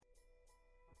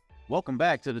Welcome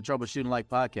back to the Troubleshooting Like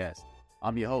podcast.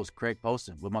 I'm your host, Craig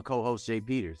Poston, with my co-host, Jay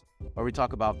Peters, where we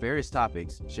talk about various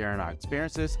topics, sharing our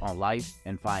experiences on life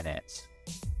and finance.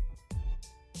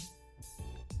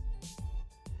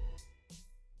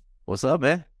 What's up,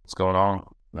 man? What's going on?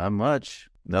 Not much.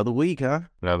 Another week, huh?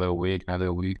 Another week.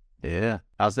 Yeah.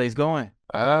 How's things going?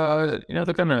 They're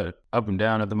kind of up and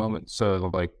down at the moment. So,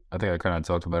 like, I think I kind of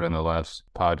talked about it in the last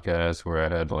podcast where I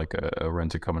had, like, a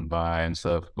renter coming by and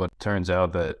stuff. But it turns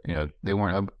out that, they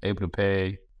weren't able to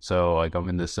pay. So, like, I'm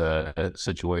in this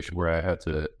situation where I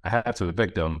have to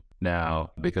evict them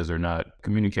now because they're not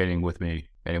communicating with me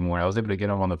anymore. I was able to get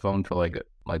them on the phone for, like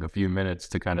a few minutes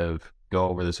to kind of go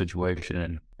over the situation.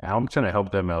 And I'm trying to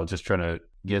help them out, just trying to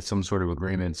get some sort of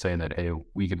agreement saying that, hey,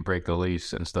 we can break the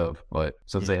lease and stuff. But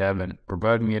since they haven't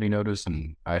provided me any notice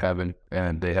and I haven't,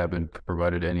 and they haven't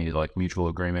provided any like mutual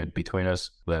agreement between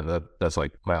us, that's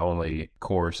like my only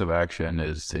course of action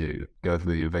is to go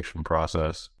through the eviction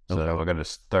process. So we're going to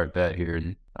start that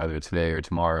here either today or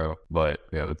tomorrow. But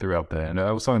throughout that, and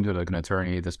I was talking to like an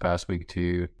attorney this past week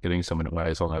too, getting some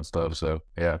advice on that stuff. So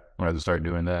yeah, I'm going to have to start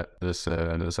doing that this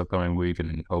upcoming week,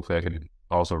 and hopefully I can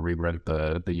also re-rent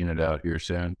the unit out here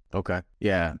soon. Okay.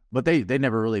 Yeah. But they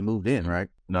never really moved in, right?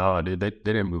 No, dude, they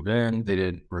didn't move in. They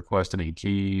didn't request any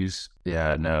keys.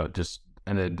 Yeah, no,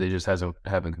 and they just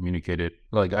haven't communicated.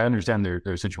 Like, I understand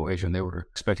their situation. They were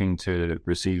expecting to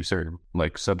receive certain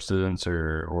like subsistence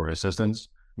or assistance.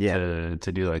 Yeah.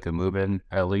 To do like a move-in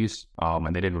at least,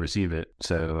 and they didn't receive it.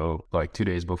 So like 2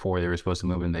 days before they were supposed to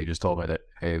move in, they just told me that,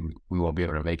 hey, we won't be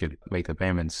able to make the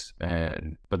payments.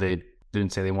 But they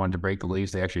didn't say they wanted to break the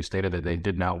lease. They actually stated that they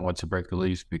did not want to break the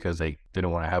lease because they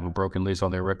didn't want to have a broken lease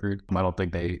on their record. I don't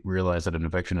think they realized that an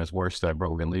eviction is worse than a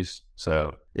broken lease.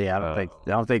 So yeah, I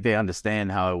don't think they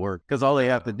understand how it works, because all they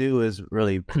have to do is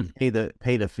really pay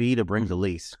the fee to bring the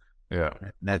lease. Yeah,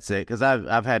 that's it. Because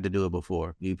I've had to do it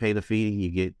before. You pay the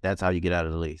fee, that's how you get out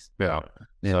of the lease. Yeah.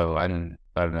 So I don't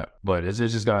know, but it's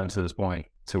just gotten to this point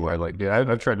to where, like, dude,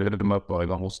 I've tried to hit them up like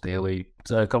almost daily.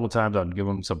 So a couple of times I'd give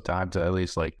them some time to at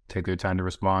least like take their time to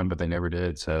respond, but they never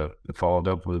did. So I followed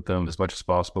up with them as much as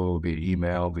possible via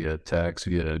email, via text,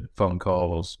 via phone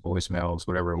calls, voicemails,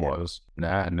 whatever it was.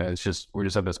 And it's just, we're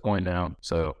just at this point now.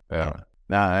 So yeah.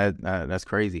 No, that's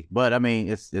crazy. But I mean,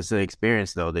 it's an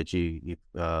experience though that you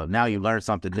now you learn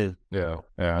something new. Yeah.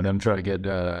 And then try to get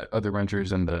other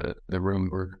renters in the room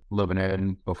we're living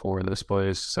in before this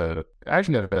place. So I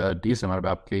actually got a decent amount of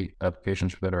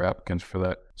applications that are applicants for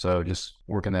that. So just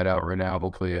working that out right now.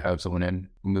 Hopefully I have someone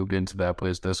moved into that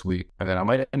place this week. And then I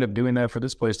might end up doing that for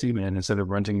this place too, man. Instead of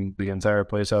renting the entire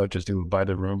place out, just do a buy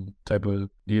the room type of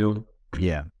deal.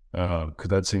 Yeah. Because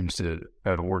that seems to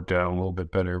have worked out a little bit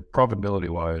better, profitability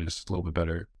wise, a little bit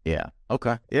better. Yeah.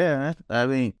 Okay. Yeah. I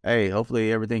mean, hey,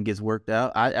 hopefully everything gets worked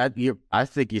out. I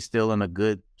think you're still in a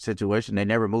good situation. They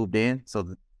never moved in,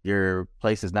 so your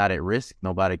place is not at risk.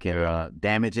 Nobody can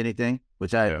damage anything.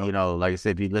 Which like I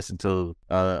said, if you listen to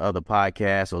other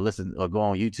podcasts or go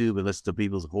on YouTube and listen to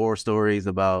people's horror stories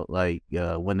about like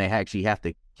when they actually have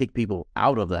to kick people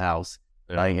out of the house,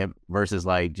 like versus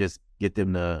like just get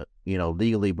them to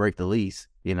legally break the lease.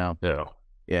 Yeah.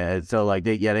 So like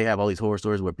they have all these horror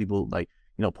stories where people like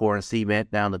pouring cement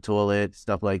down the toilet,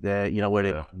 stuff like that. Where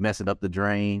they messing up the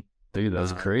drain. Dude,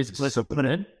 that's crazy.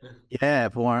 Pouring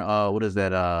what is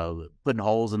that? Putting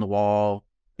holes in the wall.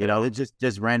 It's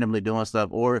just randomly doing stuff,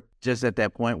 or just at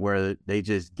that point where they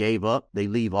just gave up. They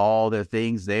leave all their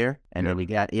things there, and then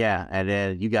and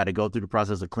then you got to go through the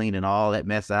process of cleaning all that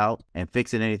mess out and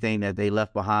fixing anything that they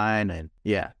left behind, and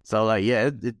so like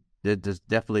there's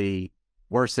definitely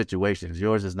worse situations.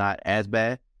 Yours is not as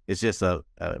bad. It's just a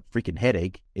freaking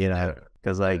headache,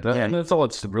 because like and that's all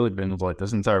it's really been like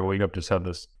this entire week. I've just had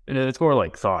this, and it's more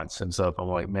like thoughts and stuff. I'm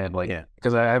like, man, like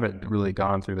because I haven't really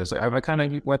gone through this. I kind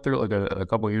of went through it like a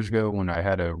couple of years ago when I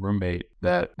had a roommate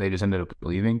that they just ended up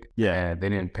leaving. And they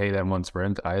didn't pay that month's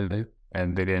rent either.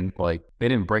 And they didn't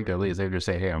break their lease. They would just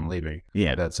say, hey, I'm leaving.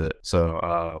 Yeah, that's it.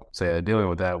 So dealing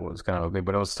with that was kind of okay,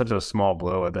 but it was such a small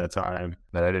blow at that time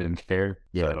that I didn't care.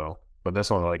 Yeah. So, but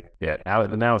this one, like,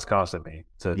 now it's costing me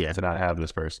to not have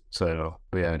this person. So,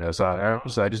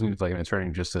 so I just need like an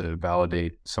attorney just to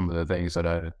validate some of the things that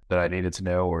I needed to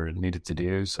know or needed to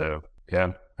do. So,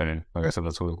 yeah, I mean, like I said,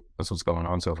 that's what's going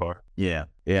on so far. Yeah,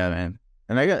 man.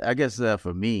 And I guess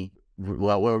for me,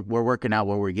 well, we're working out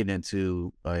where we're getting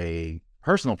into a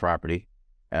personal property.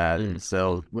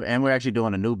 So, and we're actually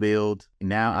doing a new build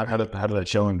now. How did that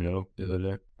showing go the other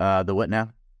day? The what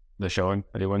now? The showing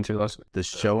that you went to last week? The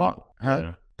showing?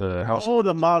 Yeah. The house. Oh,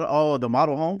 the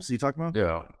model homes you talking about?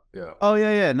 Yeah. Oh,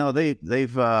 yeah. No,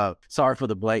 they've sorry for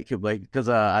the Blake, because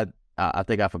I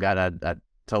think I forgot I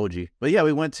told you. But yeah,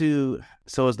 we went to,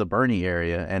 so it's the Bernie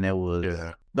area, and it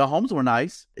was, the homes were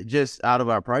nice, just out of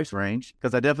our price range,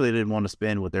 because I definitely didn't want to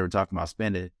spend what they were talking about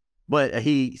spending. But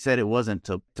he said it wasn't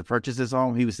to purchase his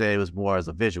home. He would say it was more as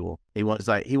a visual. He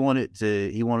wanted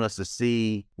us to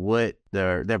see what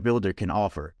their builder can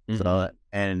offer. Mm-hmm. So,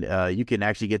 and you can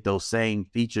actually get those same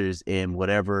features in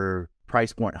whatever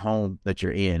price point home that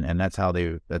you're in, and that's how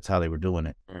they were doing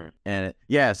it. Mm. And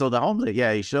yeah, so the homes that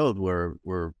he showed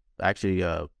were actually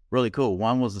really cool.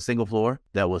 One was a single floor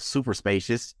that was super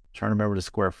spacious. I'm trying to remember the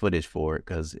square footage for it,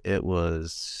 because it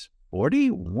was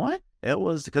 41. It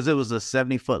was, because it was a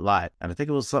 70-foot lot, and I think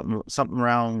it was something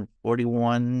around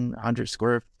 4,100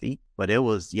 square feet. But it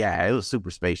was super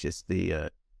spacious.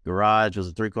 The garage was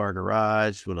a 3-car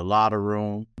garage with a lot of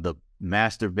room. The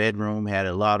master bedroom had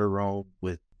a lot of room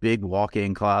with big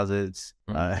walk-in closets.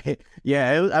 The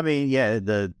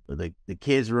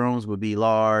kids' rooms would be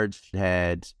large. It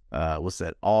had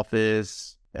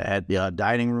office. It had the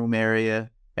dining room area.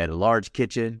 Had a large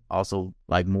kitchen, also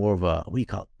like more of a, what do you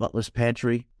call it, butler's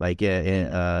pantry. Like,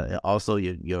 also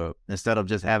your instead of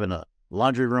just having a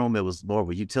laundry room, it was more of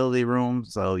a utility room.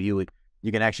 So you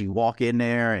can actually walk in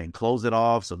there and close it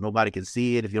off so nobody can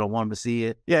see it if you don't want them to see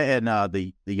it. Yeah, and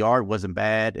the yard wasn't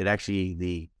bad. It actually,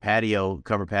 the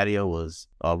covered patio was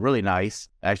really nice.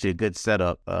 Actually a good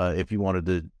setup if you wanted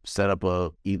to set up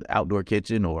a either outdoor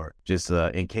kitchen or just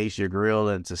encase your grill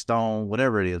into stone,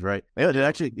 whatever it is, right? It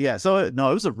actually, so it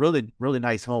was a really, really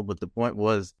nice home. But the point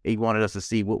was, he wanted us to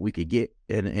see what we could get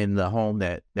in the home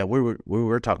that we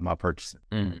were talking about purchasing.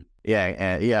 Mm.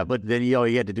 Yeah, but then you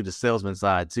had to do the salesman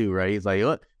side too, right? He's like,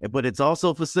 "What? But it's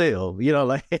also for sale,"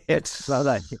 like it's so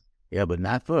like, yeah, but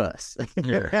not for us.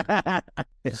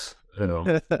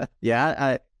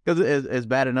 Yeah, because it's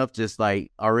bad enough just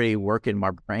like already working my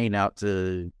brain out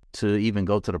to even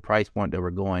go to the price point that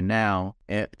we're going now,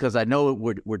 and because I know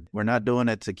we're not doing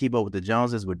it to keep up with the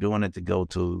Joneses, we're doing it to go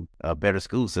to a better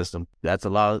school system. That's a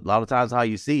lot of times how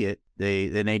you see it.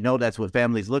 They know that's what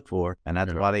families look for, and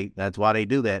that's why they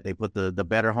do that. They put the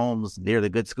better homes near the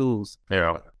good schools.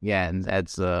 Yeah, and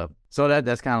that's so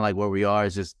that's kind of like where we are.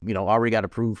 Is just already got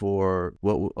approved for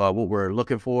what we're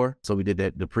looking for. So we did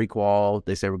the pre-qual.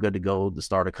 They said we're good to go to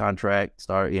start a contract.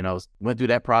 Went through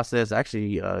that process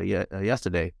actually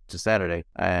yesterday to Saturday,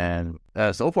 and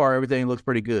so far everything looks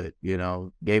pretty good.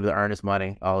 Gave the earnest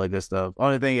money, all that good stuff.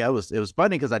 Only thing, it was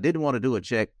funny because I didn't want to do a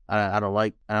check. I don't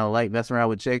like messing around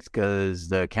with checks, because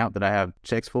the account that I have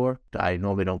checks for, I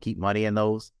normally don't keep money in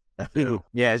those.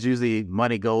 Yeah, it's usually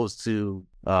money goes to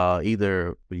either,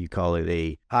 what do you call it,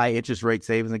 a high interest rate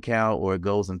savings account, or it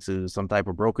goes into some type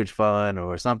of brokerage fund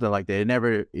or something like that.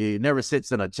 It never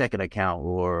sits in a checking account,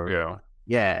 or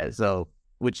so,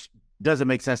 which doesn't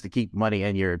make sense to keep money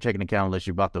in your checking account unless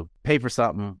you're about to pay for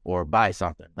something or buy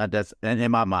something. That's, and in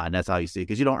my mind, that's how you see it,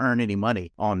 because you don't earn any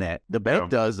money on that. The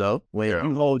bank does, though. When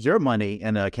you hold your money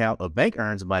in an account, a bank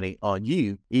earns money on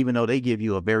you, even though they give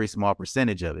you a very small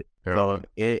percentage of it. So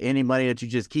any money that you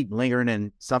just keep lingering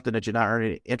in something that you're not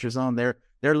earning interest on, they're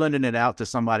lending it out to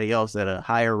somebody else at a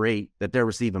higher rate that they're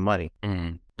receiving money.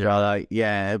 Mm-hmm.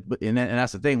 And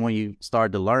that's the thing. When you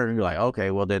start to learn, you're like, okay,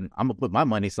 well then I'm gonna put my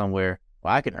money somewhere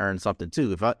where I can earn something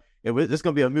too. If it's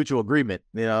gonna be a mutual agreement,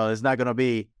 it's not gonna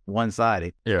be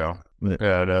one-sided.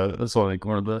 That's like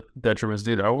one of the detriments,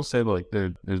 dude. I will say, like,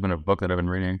 there's been a book that I've been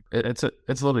reading. It's a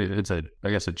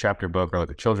chapter book, or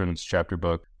like a children's chapter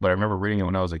book. But I remember reading it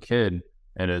when I was a kid,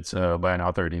 and it's by an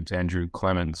author named Andrew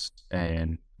Clements,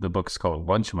 and the book's called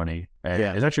Lunch Money. And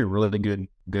it's actually a really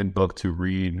good book to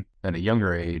read at a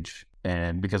younger age.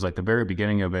 And because like the very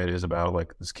beginning of it is about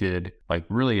like this kid, like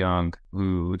really young,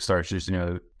 who starts just,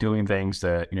 doing things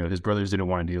that, his brothers didn't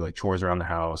want to do, like chores around the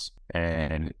house.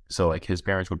 And so like his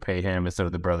parents would pay him instead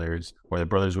of the brothers, or the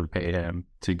brothers would pay him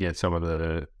to get some of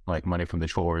the like money from the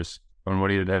chores. And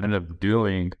what he would end up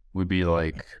doing would be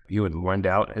like, he would lend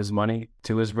out his money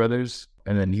to his brothers,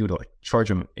 and then he would like charge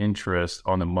them interest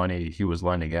on the money he was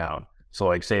lending out. So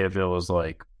like, say if it was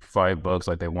like $5,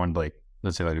 like they wanted like,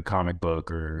 let's say like a comic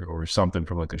book or something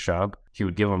from like a shop, he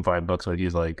would give him $5. Like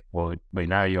he's like, well, but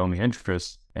now you owe me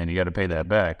interest and you got to pay that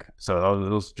back. So it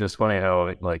was just funny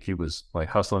how like he was like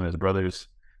hustling his brothers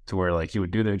to where like he would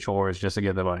do their chores just to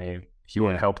get the money. He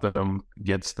would help them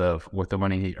get stuff with the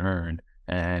money he earned,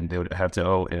 and they would have to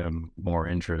owe him more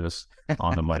interest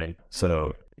on the money.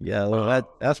 So yeah, well,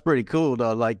 that's pretty cool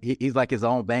though. Like he's like his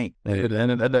own bank,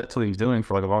 and that's what he was doing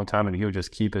for like a long time. And he would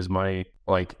just keep his money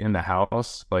like in the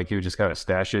house. Like he would just kind of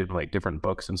stash it in like different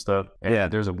books and stuff.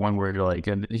 And there's a one where like,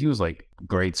 and he was like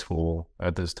grade school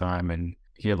at this time, and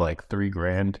he had like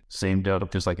 $3,000 saved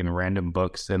up just like in random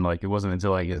books. And like, it wasn't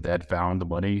until like his dad found the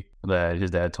money that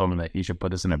his dad told him that he should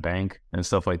put this in a bank and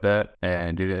stuff like that.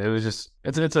 And dude, it was just,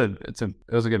 it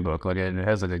was a good book. Like, and it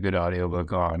has like a good audio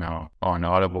book on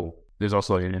Audible. There's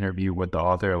also like an interview with the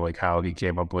author, like how he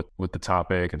came up with the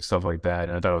topic and stuff like that.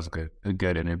 And I thought it was a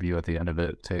good interview at the end of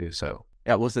it too. So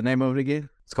Yeah, what's the name of it again?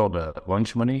 it's called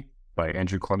Lunch Money by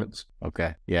Andrew Clements.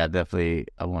 Okay. Yeah, definitely.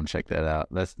 I want to check that out.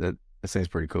 That seems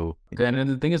pretty cool. And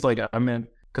the thing is, like, I mean,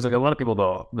 because like a lot of people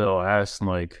they'll ask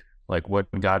like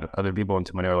what got other people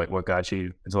into money, or like what got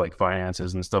you into like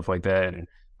finances and stuff like that. And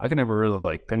I can never really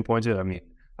like pinpoint it. I mean,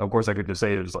 of course, I could just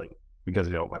say it was like because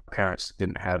my parents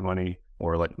didn't have money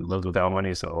or like lived without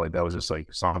money, so like that was just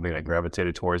like something I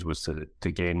gravitated towards, was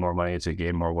to gain more money, to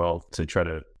gain more wealth, to try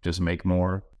to just make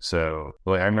more. So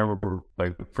like I remember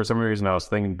like for some reason I was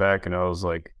thinking back and I was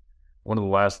like, one of the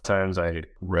last times I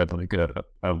read like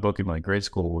a book in like grade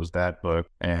school was that book,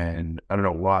 and I don't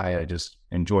know why, I just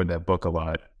enjoyed that book a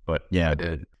lot, but Yeah. I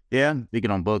did. Yeah,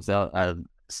 speaking on books,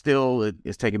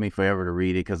 it's taking me forever to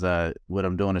read it because what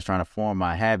I'm doing is trying to form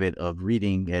my habit of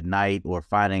reading at night or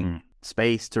finding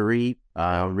space to read.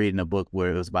 I'm reading a book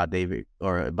where it was by David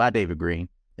Green,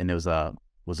 and it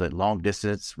was it Long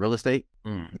Distance Real Estate?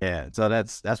 Yeah, so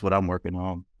that's what I'm working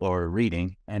on or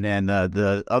reading. And then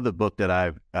the other book that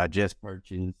I just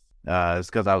purchased is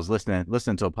because I was listening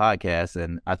to a podcast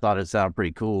and I thought it sounded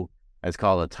pretty cool. It's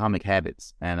called Atomic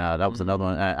Habits, and that was another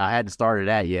one. I hadn't started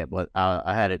that yet, but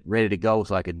I had it ready to go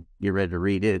so I could get ready to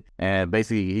read it. And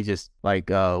basically, he just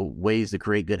like ways to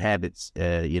create good habits.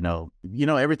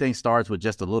 Everything starts with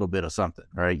just a little bit of something,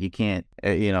 right? You can't,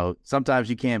 sometimes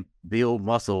you can't build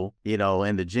muscle,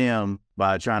 in the gym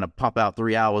by trying to pump out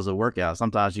 3 hours of workout.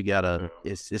 Sometimes you gotta,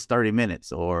 it's 30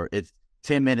 minutes or it's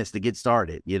 10 minutes to get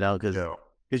started,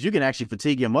 because you can actually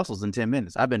fatigue your muscles in 10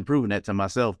 minutes. I've been proving that to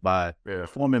myself by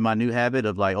forming my new habit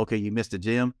of like, okay, you missed the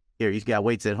gym. Here, you got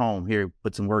weights at home. Here,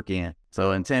 put some work in.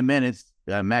 So in 10 minutes,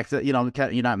 max it, you're not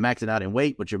maxing out in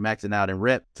weight, but you're maxing out in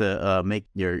rep to make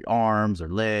your arms or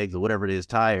legs or whatever it is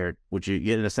tired, which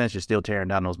in a sense, you're still tearing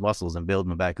down those muscles and building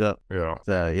them back up. Yeah.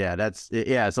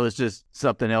 So, so it's just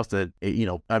something else that,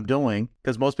 I'm doing,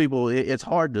 because most people, it's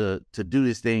hard to do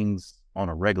these things on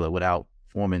a regular without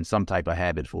forming some type of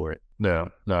habit for it.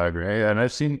 No, I agree. And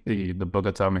I've seen the book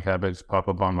Atomic Habits pop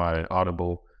up on my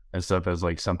Audible and stuff as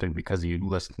like something because you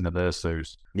listen to this.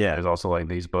 There's also like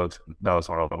these books. That was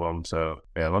one of them. So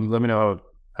yeah, let me know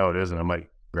how it is, and I might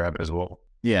grab it as well.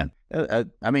 Yeah,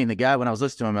 I mean, the guy, when I was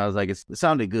listening to him, I was like, it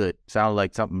sounded good. It sounded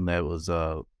like something that was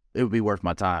it would be worth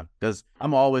my time, because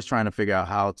I'm always trying to figure out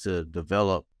how to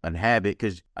develop a habit,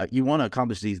 because you want to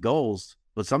accomplish these goals.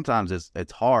 But sometimes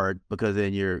it's hard because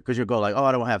then you're going like, oh,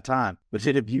 I don't have time. But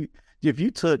then if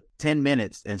you took 10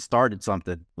 minutes and started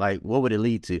something, like, what would it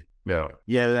lead to? Yeah.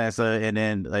 Yeah. And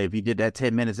then like, if you did that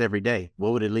 10 minutes every day,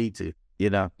 what would it lead to?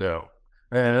 Yeah.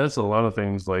 And that's a lot of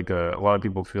things. Like a lot of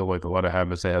people feel like a lot of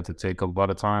habits, they have to take a lot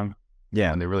of time.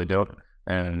 Yeah. And they really don't.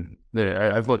 And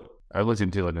I've looked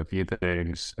into like a few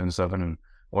things and stuff. And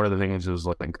one of the things was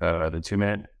like the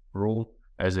 2-minute rule.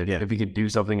 As if you could do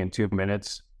something in 2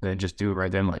 minutes, then just do it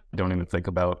right then. Like, don't even think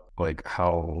about like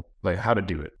how to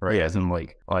do it, right? As in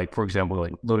like for example,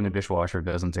 like loading a dishwasher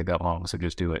doesn't take that long, so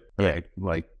just do it. Right?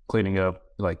 Like cleaning up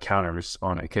like counters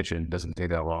on a kitchen doesn't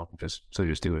take that long, just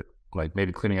do it. Like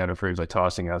maybe cleaning out a fridge, like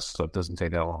tossing out stuff doesn't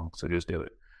take that long, so just do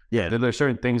it. Yeah, there's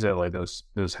certain things that like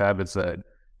those habits that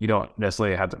you don't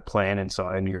necessarily have to plan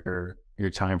inside your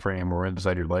time frame or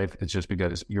inside your life. It's just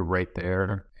because you're right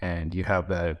there and you have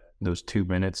those 2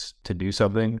 minutes to do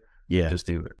something. Yeah, just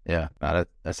do it. Yeah, no,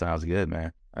 that sounds good,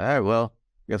 man. All right, well,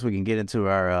 I guess we can get into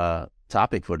our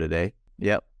topic for today.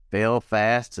 Yep, fail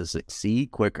fast to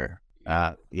succeed quicker.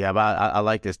 But I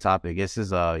like this topic. This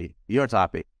is your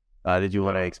topic. Did you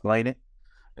want to explain it?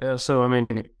 Yeah, so I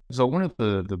mean, one of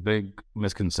the big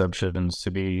misconceptions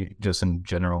to be just in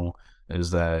general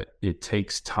is that it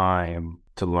takes time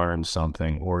to learn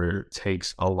something, or it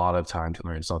takes a lot of time to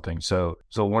learn something. So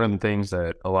one of the things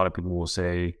that a lot of people will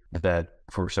say that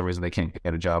for some reason they can't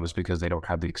get a job is because they don't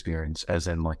have the experience, as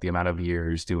in like the amount of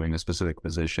years doing a specific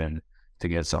position to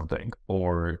get something,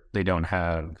 or they don't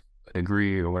have a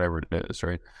degree or whatever it is,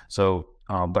 right? So,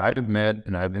 but I've met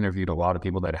and I've interviewed a lot of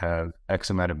people that have X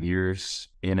amount of years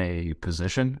in a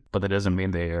position, but that doesn't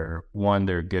mean they're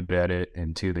good at it,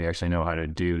 and two, they actually know how to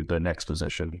do the next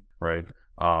position, right?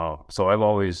 So I've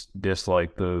always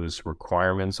disliked those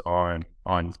requirements on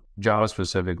jobs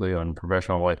specifically, on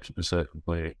professional life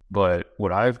specifically. But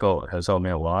what I've felt has helped me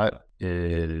a lot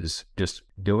is just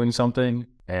doing something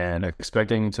and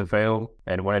expecting to fail.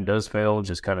 And when it does fail,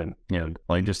 just kind of,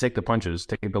 like just take the punches,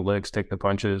 take the licks, take the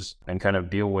punches, and kind of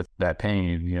deal with that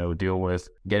pain, deal with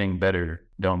getting better.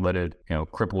 Don't let it,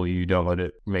 cripple you. Don't let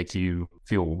it make you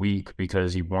feel weak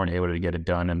because you weren't able to get it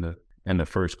done in the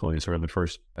first place or in the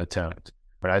first attempt.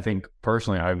 But I think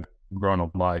personally, I've grown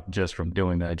a lot just from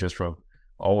doing that, just from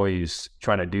always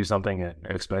trying to do something and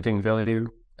expecting failure.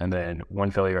 And then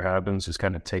when failure happens, just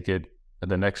kind of take it to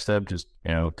the next step, just,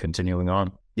 continuing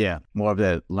on. Yeah. More of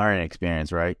that learning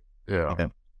experience, right? Yeah.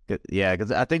 Yeah.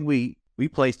 Because I think we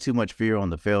place too much fear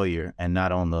on the failure and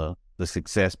not on the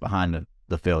success behind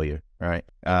the failure, right?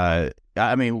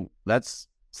 I mean, that's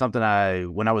something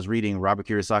when I was reading Robert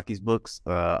Kiyosaki's books,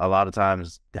 a lot of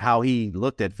times how he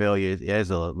looked at failure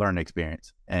as a learning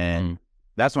experience. And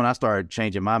that's when I started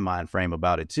changing my mind frame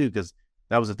about it too, because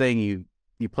that was the thing.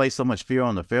 You place so much fear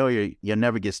on the failure, you'll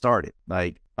never get started.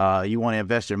 Like, you want to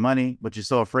invest your money, but you're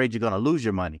so afraid you're going to lose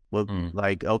your money. Well,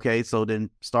 like, okay, so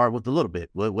then start with a little bit.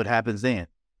 What happens then?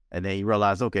 And then you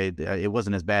realize, okay, it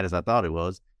wasn't as bad as I thought it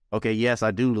was. Okay, yes,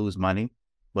 I do lose money,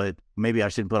 but maybe I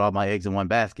shouldn't put all my eggs in one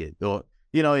basket. Or,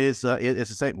 it's the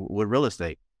same with real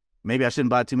estate. Maybe I shouldn't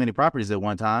buy too many properties at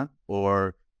one time,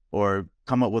 or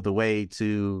come up with a way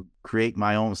to create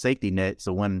my own safety net.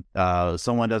 So when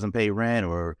someone doesn't pay rent,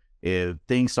 or if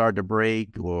things start to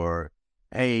break, or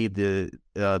hey, the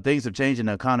things have changed in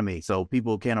the economy, so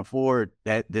people can't afford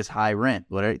this high rent.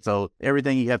 Right? So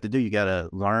everything you have to do, you got to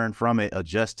learn from it,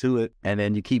 adjust to it, and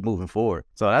then you keep moving forward.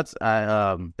 So that's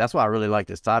why I really like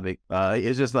this topic.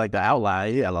 It's just like the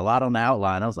outline. Yeah, a lot on the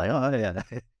outline. I was like, oh yeah,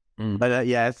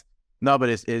 but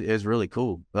it's really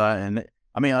cool. And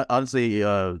I mean, honestly,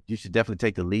 you should definitely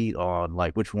take the lead on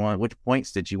like which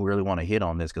points that you really want to hit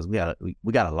on this, because we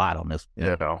got a lot on this.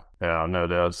 Yeah, no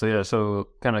doubt. So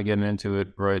kind of getting into it,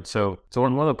 right? So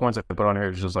one of the points I put on here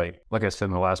is just like I said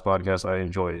in the last podcast, I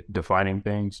enjoy defining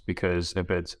things, because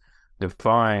if it's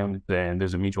defined, then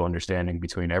there's a mutual understanding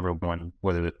between everyone,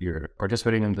 whether you're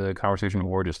participating in the conversation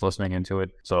or just listening into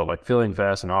it. So like failing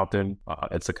fast and often,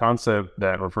 it's a concept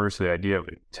that refers to the idea of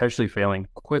intentionally failing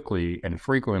quickly and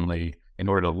frequently in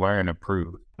order to learn and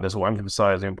improve. This will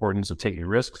emphasize the importance of taking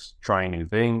risks, trying new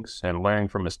things, and learning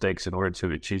from mistakes in order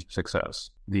to achieve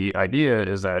success. The idea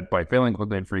is that by failing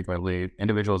quickly and frequently,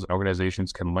 individuals and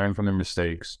organizations can learn from their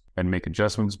mistakes and make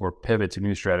adjustments or pivot to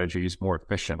new strategies more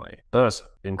efficiently, thus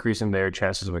increasing their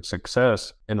chances of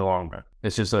success in the long run.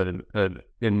 It's just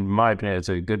in my opinion, it's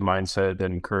a good mindset that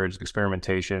encourages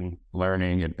experimentation,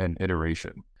 learning, and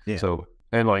iteration. Yeah. So,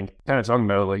 and like kind of talking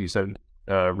about, like you said,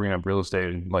 bringing up real estate,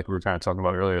 and like we were kind of talking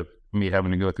about earlier, me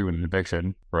having to go through an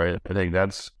eviction, right? I think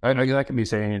that can be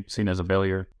seen as a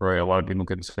failure, right? A lot of people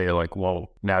can say like,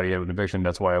 well, now you have an eviction,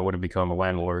 that's why I wouldn't become a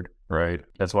landlord, right?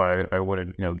 That's why I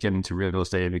wouldn't, get into real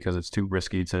estate, because it's too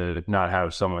risky to not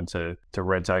have someone to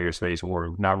rent out your space,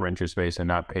 or not rent your space and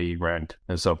not pay you rent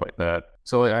and stuff like that.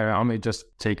 So I'm just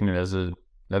taking it as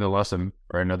another lesson,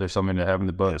 or another something to have in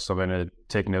the book, something to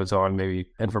take notes on, maybe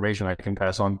information I can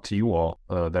pass on to you all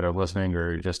that are listening,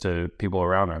 or just to people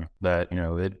around them, that,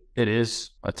 it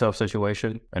is a tough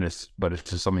situation, but it's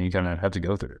just something you kind of have to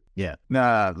go through. Yeah.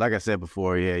 Nah, like I said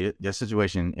before, yeah, your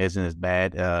situation isn't as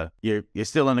bad. You're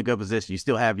still in a good position. You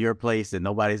still have your place, and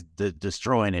nobody's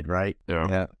destroying it, right?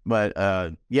 Yeah. But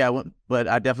but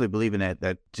I definitely believe in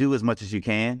that do as much as you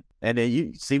can. And then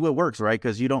you see what works, right?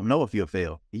 Because you don't know if you'll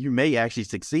fail. You may actually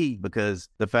succeed, because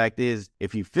the fact is,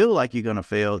 if you feel like you're going to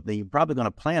fail, then you're probably going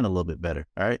to plan a little bit better,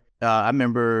 all right? I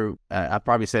remember, I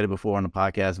probably said it before on the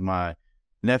podcast, my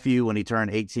nephew, when he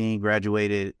turned 18,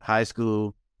 graduated high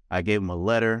school, I gave him a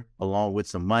letter along with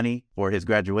some money for his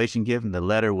graduation gift. And the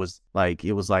letter was like,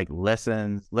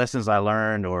 lessons I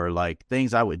learned, or like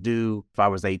things I would do if I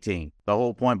was 18. The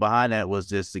whole point behind that was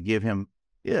just to give him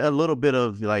a little bit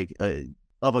of like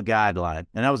of a guideline.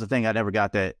 And that was the thing. I never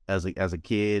got that as a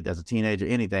kid, as a teenager,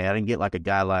 anything. I didn't get like a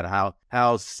guideline of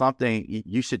how something,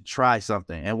 you should try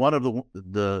something. And one of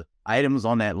the items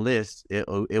on that list,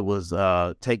 it was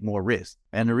take more risks.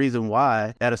 And the reason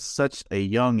why, at such a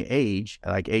young age,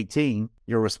 like 18,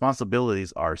 your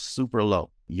responsibilities are super low.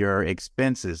 Your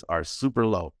expenses are super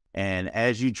low. And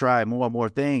as you try more and more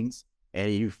things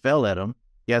and you fail at them,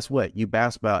 guess what? You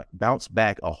bounce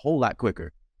back a whole lot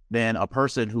quicker than a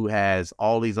person who has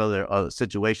all these other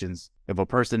situations. If a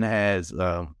person has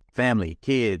family,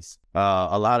 kids,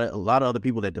 a lot of other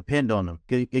people that depend on them,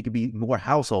 it could be more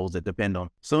households that depend on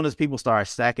them. As soon as people start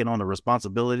stacking on the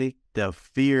responsibility, the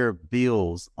fear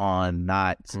builds on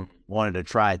not wanting to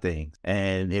try things.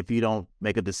 And if you don't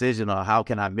make a decision on how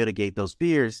can I mitigate those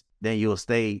fears, then you'll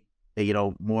stay,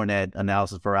 more in that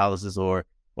analysis paralysis, or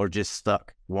just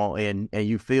stuck and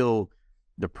you feel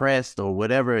depressed or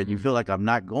whatever, and you feel like I'm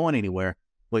not going anywhere.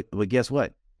 But guess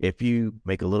what? If you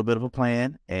make a little bit of a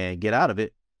plan and get out of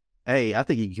it, hey, I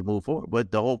think you can move forward.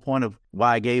 But the whole point of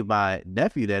why I gave my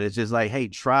nephew that is just like, hey,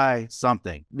 try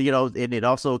something, and it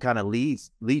also kind of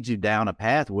leads you down a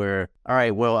path where, all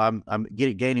right, well, I'm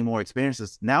gaining more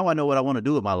experiences. Now I know what I want to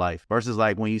do with my life versus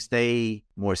like when you stay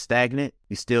more stagnant,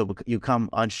 you come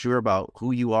unsure about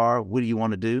who you are, what do you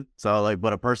want to do. So like,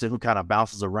 but a person who kind of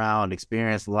bounces around,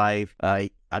 experience life, I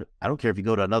don't care if you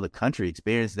go to another country,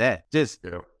 experience that. Just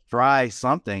try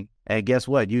something. And guess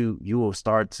what? You will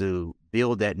start to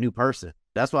build that new person.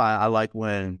 That's why I like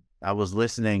when I was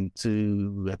listening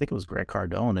to, I think it was Grant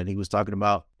Cardone, and he was talking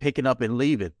about picking up and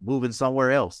leaving, moving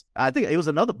somewhere else. I think it was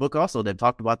another book also that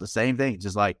talked about the same thing,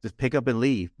 just pick up and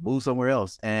leave, move somewhere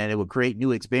else, and it would create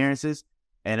new experiences.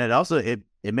 And it also, it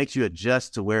makes you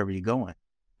adjust to wherever you're going.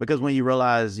 Because when you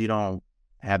realize you don't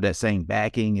have that same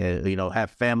backing,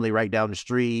 have family right down the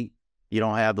street, you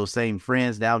don't have those same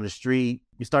friends down the street,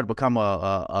 you start to become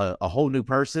a whole new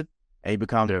person, and you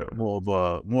become more of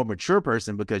a more mature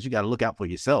person because you got to look out for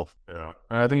yourself. Yeah,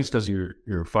 I think it's because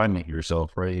you're finding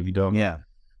yourself, right? If you don't,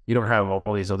 you don't have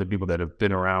all these other people that have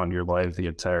been around your life the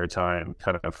entire time,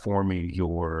 kind of forming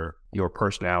your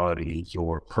personality,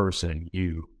 your person,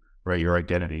 you, right? Your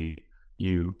identity.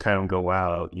 You kind of go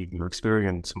out, you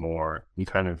experience more. You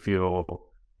kind of feel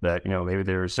that maybe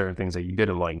there are certain things that you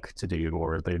didn't like to do,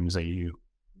 or things that you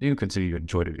do consider you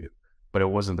enjoy to do, but it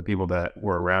wasn't the people that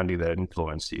were around you that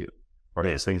influenced you, or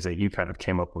it's things that you kind of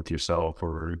came up with yourself,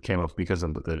 or came up because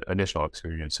of the initial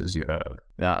experiences you had.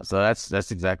 Yeah, so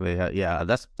that's exactly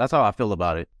that's how I feel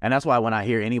about it, and that's why when I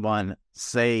hear anyone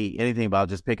say anything about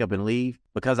just pick up and leave,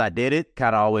 because I did it,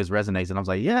 kind of always resonates, and I was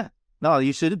like, yeah, no,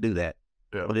 you shouldn't do that.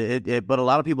 Yeah. But a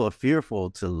lot of people are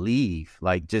fearful to leave,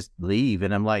 like just leave,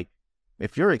 and I'm like,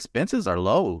 if your expenses are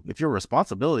low, if your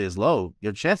responsibility is low,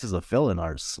 your chances of failing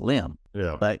are slim.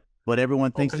 Yeah. But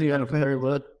everyone thinks you have very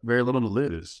little to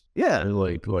lose. Yeah.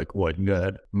 Like what, you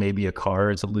got maybe a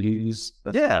car to lose.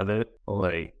 That's it.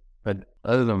 But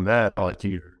other than that,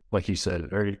 like you said,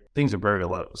 things are very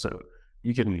low. So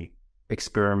you can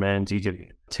experiment, you can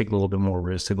take a little bit more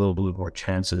risk, take a little bit more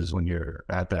chances when you're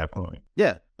at that point.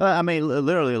 Yeah. I mean,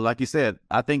 literally, like you said,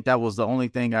 I think that was the only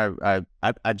thing I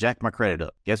jacked my credit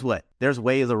up. Guess what? There's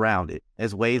ways around it.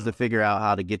 There's ways to figure out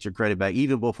how to get your credit back,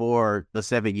 even before the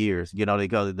 7 years. They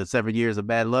call it the 7 years of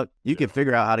bad luck. You can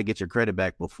figure out how to get your credit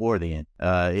back before then.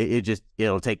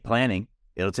 It'll take planning.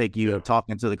 It'll take you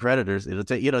talking to the creditors. It'll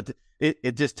take,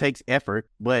 it just takes effort,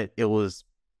 but it was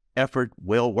effort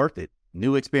well worth it.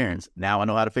 New experience. Now I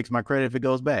know how to fix my credit if it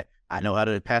goes bad. I know how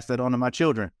to pass that on to my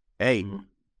children. Hey,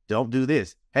 don't do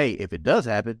this. Hey, if it does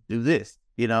happen, do this,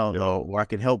 or I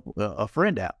can help a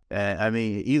friend out. I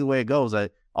mean, either way it goes,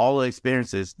 all the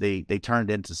experiences, they turned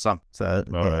into something. So,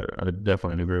 I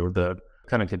definitely agree with that.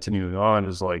 Kind of continuing on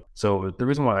is like, so the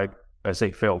reason why I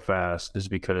say fail fast is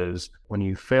because when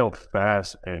you fail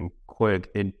fast and quick,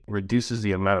 it reduces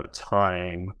the amount of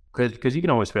time, because you can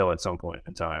always fail at some point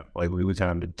in time. Like we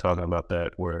kind of been talking about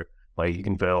that, where like you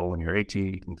can fail when you're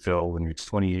 18, you can fail when you're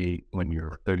 28, when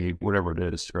you're 30, whatever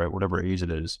it is, right? Whatever age it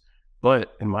is.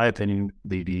 But in my opinion,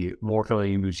 the more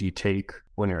failures you take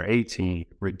when you're 18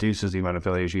 reduces the amount of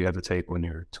failures you have to take when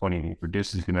you're 20,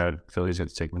 reduces the amount of failures you have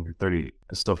to take when you're 30,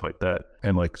 and stuff like that.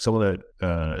 And like someone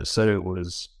that said it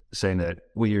was saying that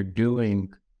what you're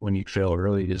doing when you fail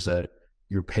early is that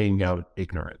you're paying out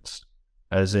ignorance,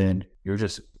 as in you're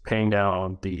just paying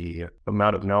down the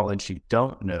amount of knowledge you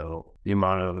don't know, the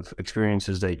amount of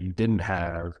experiences that you didn't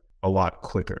have a lot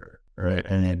quicker, right?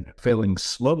 And then failing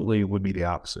slowly would be the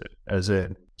opposite, as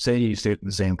in, say you stayed in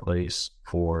the same place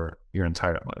for your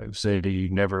entire life, say that you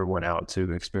never went out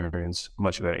to experience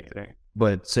much of anything,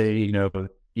 but say,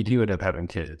 you do end up having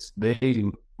kids, they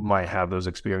might have those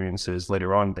experiences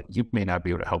later on that you may not be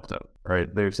able to help them,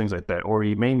 right? There's things like that. Or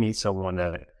you may meet someone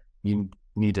that you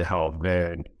need to help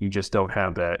and you just don't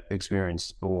have that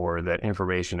experience or that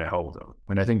information to help them.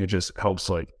 And I think it just helps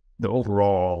like the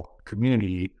overall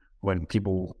community when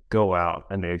people go out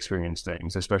and they experience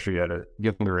things, especially at a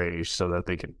younger age, so that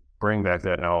they can bring back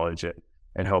that knowledge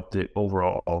and help the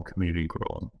overall community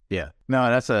grow. Yeah, no,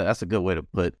 that's a good way to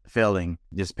put failing,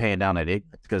 just paying down that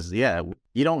ignorance, because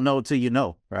you don't know till you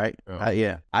know, right?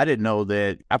 I didn't know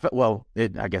that.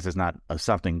 I guess it's not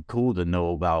something cool to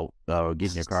know about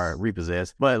getting your car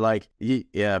repossessed, but like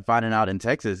finding out in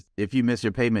Texas, if you miss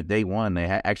your payment day one, they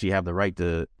actually have the right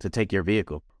to take your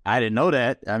vehicle. I didn't know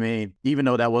that. I mean, even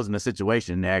though that wasn't a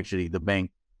situation, actually the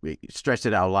bank stretched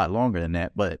it out a lot longer than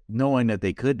that, but knowing that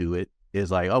they could do it is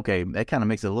like, okay, that kind of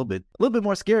makes it a little bit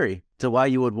more scary to why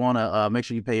you would want to make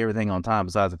sure you pay everything on time,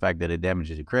 besides the fact that it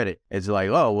damages your credit. It's like,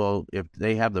 oh, well, if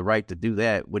they have the right to do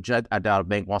that, which I doubt a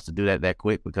bank wants to do that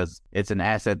quick, because it's an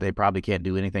asset they probably can't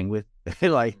do anything with.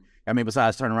 Like, I mean,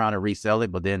 besides turn around and resell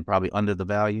it, but then probably under the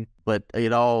value. But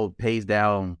it all pays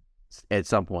down at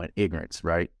some point, ignorance,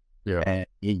 right? Yeah. And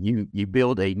you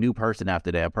build a new person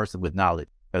after that, a person with knowledge.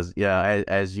 Because, yeah,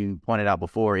 as you pointed out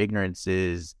before, ignorance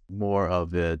is more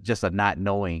of just a not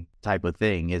knowing type of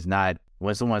thing. It's not,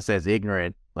 when someone says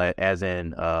ignorant, like as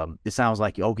in, it sounds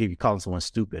like, okay, you're calling someone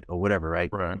stupid or whatever, right?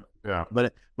 Right. Yeah.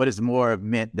 But it's more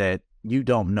meant that you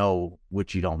don't know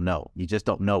what you don't know. You just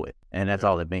don't know it. And that's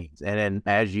all it means. And then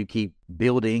as you keep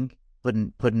building, as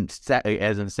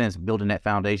in a sense, building that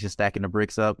foundation, stacking the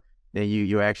bricks up, then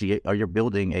you're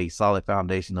building a solid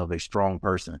foundation of a strong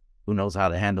person who knows how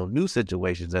to handle new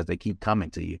situations as they keep coming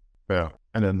to you. Yeah.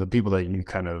 And then the people that you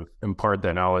kind of impart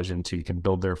that knowledge into, you can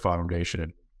build their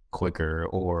foundation quicker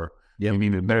or maybe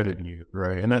even better than you,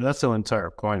 right? And that's the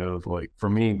entire point of, like, for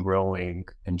me, growing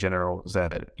in general is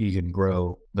that you can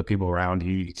grow the people around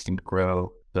you, you can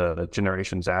grow the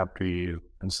generations after you.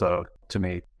 And so to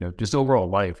me, just overall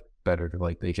life better,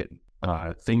 like they can,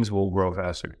 things will grow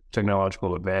faster.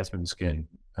 Technological advancements can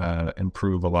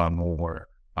improve a lot more.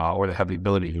 Or they have the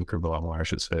ability to improve a lot more, I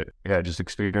should say. Yeah, just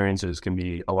experiences can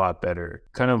be a lot better.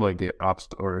 Kind of like the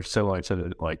or similar to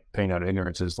the, like, paying out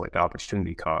ignorance is like the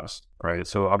opportunity cost, right?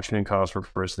 So opportunity cost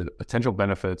refers to the potential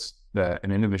benefits that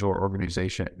an individual or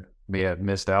organization may have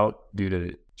missed out due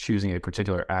to choosing a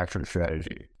particular action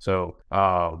strategy. So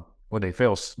when they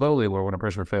fail slowly, or when a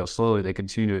person fails slowly, they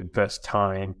continue to invest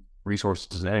time,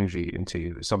 resources, and energy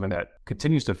into something that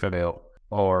continues to fail,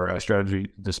 or a strategy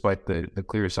despite the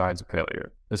clear signs of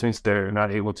failure. This means they're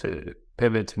not able to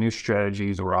pivot to new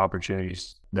strategies or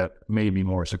opportunities that may be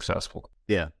more successful.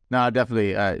 Yeah, no,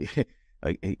 definitely.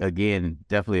 Again,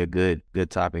 definitely a good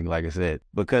topic, like I said,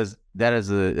 because that is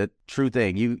a true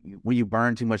thing. When you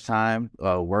burn too much time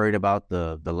worried about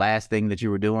the last thing that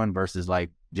you were doing versus like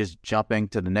just jumping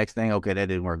to the next thing. Okay, that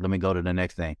didn't work. Let me go to the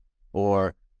next thing.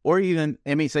 Or even,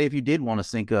 I mean, say if you did want to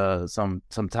sink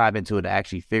some time into it to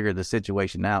actually figure the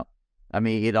situation out, I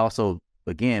mean, it also,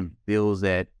 again, builds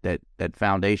that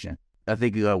foundation. I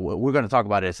think we're going to talk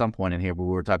about it at some point in here, but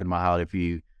we were talking about how if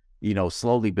you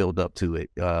slowly build up to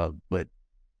it. But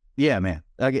yeah, man,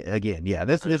 again, yeah,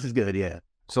 this is good. Yeah.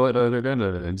 So then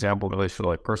an example, at least for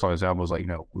like personal examples, like,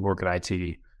 we work at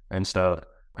IT and stuff,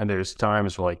 and there's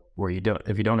times where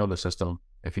if you don't know the system,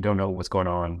 if you don't know what's going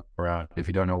on around, if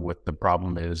you don't know what the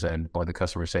problem is, and like the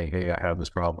customer saying, hey, I have this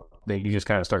problem, then you just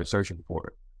kind of start searching for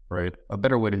it, right? A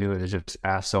better way to do it is just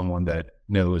ask someone that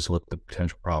knows what the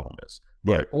potential problem is.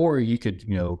 Yeah. Right? Or you could,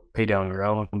 pay down your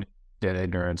own dead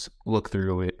ignorance, look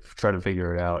through it, try to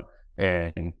figure it out,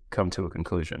 and come to a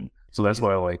conclusion. So that's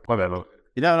why, like, my bad.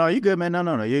 No, you good, man.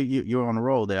 No. You're on the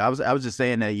roll there. I was just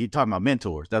saying that you're talking about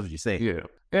mentors. That's what you're saying.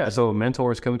 Yeah. So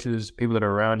mentors, coaches, people that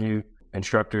are around you,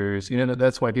 instructors,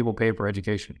 that's why people pay for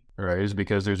education, right? Is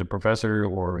because there's a professor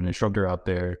or an instructor out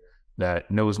there that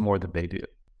knows more than they do.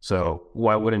 So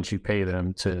why wouldn't you pay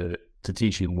them to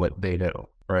teach you what they know,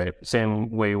 right? Same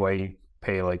way why you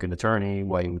pay like an attorney,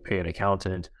 why you pay an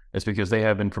accountant, it's because they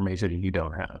have information you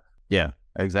don't have. Yeah,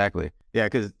 exactly. Yeah,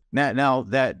 because now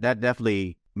that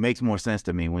definitely makes more sense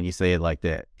to me when you say it like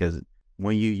that, because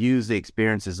when you use the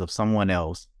experiences of someone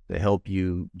else to help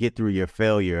you get through your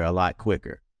failure a lot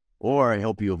quicker, or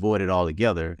help you avoid it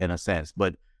altogether in a sense.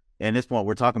 But at this point,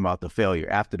 we're talking about the failure,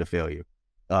 after the failure.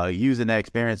 Using that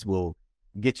experience will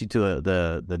get you to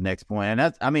the next point. And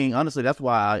that's, I mean, honestly, that's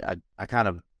why I kind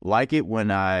of like it when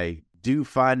I do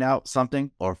find out something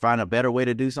or find a better way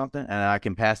to do something, and I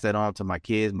can pass that on to my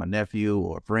kids, my nephew,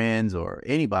 or friends, or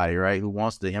anybody, right, who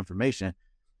wants the information.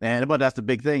 But that's the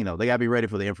big thing, though. They got to be ready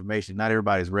for the information. Not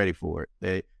everybody's ready for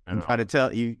it.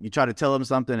 You try to tell them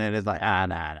something, and it's like, nah,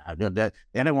 that,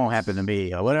 and it won't happen to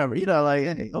me, or whatever. Like,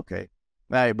 hey, okay,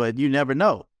 right? But you never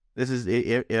know. This is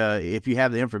if you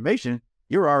have the information,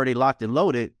 you're already locked and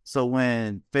loaded. So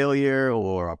when failure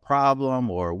or a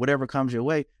problem or whatever comes your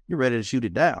way, you're ready to shoot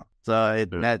it down. So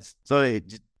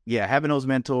having those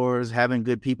mentors, having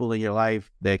good people in your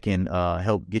life that can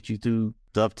help get you through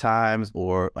tough times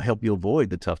or help you avoid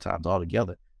the tough times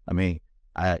altogether. I mean,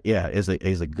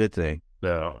 it's a good thing.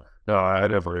 No, I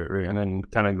definitely agree. And then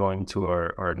kind of going to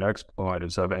our next point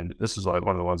is, and this is like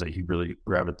one of the ones that he really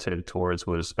gravitated towards,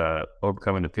 was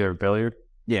overcoming the fear of failure.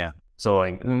 Yeah. So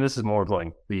like, and this is more of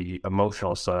like the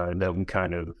emotional side that we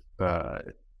kind of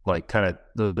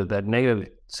that negative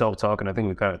self-talk. And I think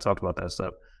we kind of talked about that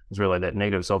stuff. It's really that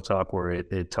negative self-talk where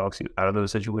it talks you out of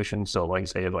those situations. So like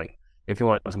say, like, if you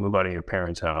want to move out of your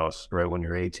parents' house, right, when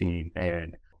you're 18,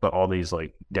 and but all these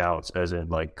like doubts, as in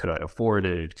like, could I afford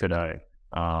it? Could I?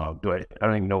 I don't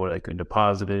even know what like a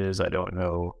deposit is. I don't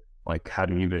know like how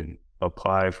to even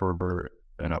apply for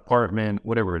an apartment,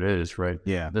 whatever it is, right?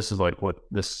 Yeah. This is like what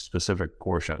this specific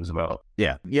portion is about.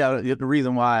 Yeah. Yeah. The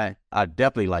reason why I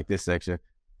definitely like this section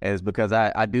is because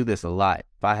I do this a lot.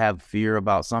 If I have fear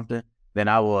about something, then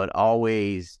I would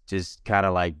always just kind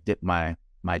of like dip my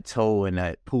toe in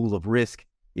that pool of risk.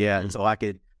 Yeah. And so I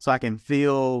can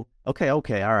feel, okay, all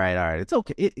right. It's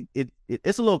okay.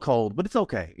 It's a little cold, but it's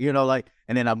okay.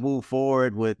 And then I move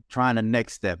forward with trying the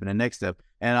next step and the next step.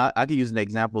 And I could use an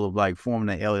example of like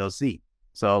forming an LLC.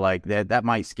 So like that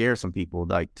might scare some people,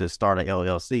 like to start an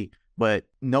LLC, but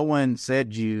no one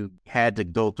said you had to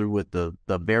go through with the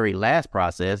very last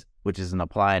process, which is an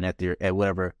applying at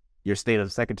whatever your state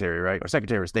of secretary, right? Or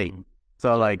secretary of state.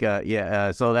 So like,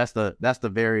 so that's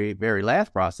the very, very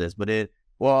last process, but I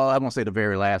won't say the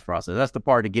very last process. That's the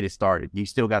part to get it started. You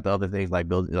still got the other things like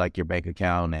building like your bank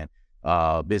account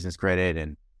and business credit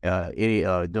and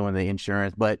doing the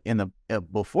insurance. But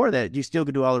before that, you still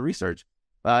could do all the research.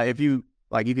 If you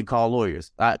like, you can call lawyers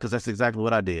because that's exactly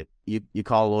what I did. You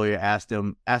call a lawyer, ask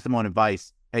them on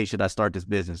advice. Hey, should I start this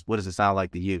business? What does it sound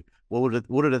like to you? What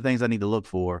are the things I need to look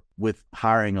for with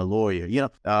hiring a lawyer?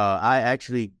 I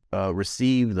actually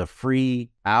received a free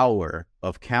hour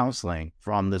of counseling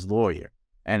from this lawyer.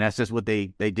 And that's just what they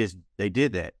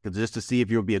did that because just to see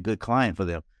if you'll be a good client for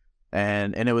them.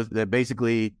 And it was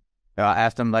basically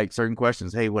asked them like certain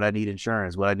questions. Hey, would I need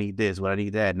insurance? Would I need this? Would I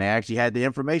need that? And they actually had the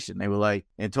information. They were like,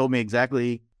 and told me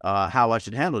exactly how I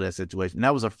should handle that situation. And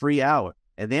that was a free hour.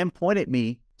 And then pointed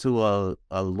me to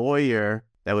a lawyer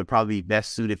that would probably be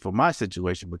best suited for my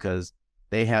situation because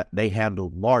they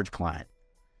handle large clients.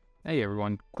 Hey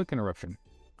everyone, quick interruption.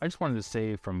 I just wanted to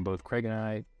say from both Craig and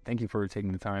I, thank you for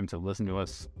taking the time to listen to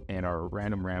us and our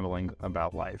random rambling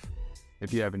about life.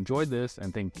 If you have enjoyed this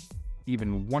and think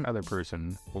even one other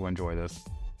person will enjoy this,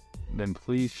 then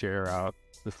please share out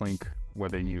this link,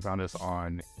 whether you found us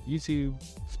on YouTube,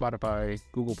 Spotify,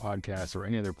 Google Podcasts, or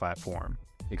any other platform.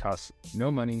 It costs no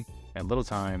money and little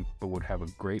time, but would have a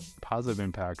great positive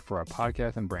impact for our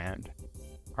podcast and brand.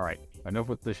 All right, enough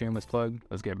with the shameless plug.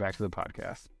 Let's get back to the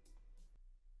podcast.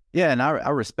 Yeah, and I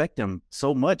respect them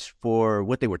so much for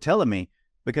what they were telling me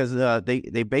because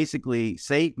they basically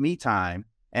saved me time,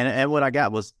 and what I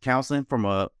got was counseling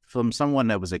from someone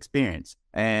that was experienced,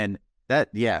 and that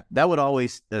would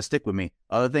always stick with me.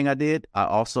 Other thing I did, I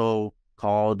also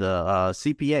called a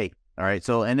CPA. All right,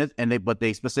 so but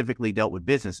they specifically dealt with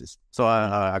businesses, so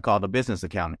I called a business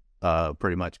accountant,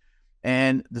 pretty much,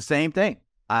 and the same thing.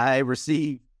 I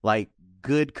received like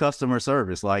good customer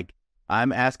service, like.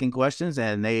 I'm asking questions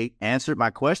and they answered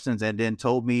my questions and then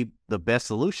told me the best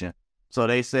solution. So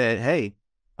they said, hey,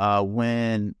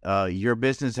 when your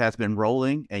business has been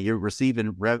rolling and you're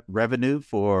receiving revenue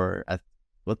for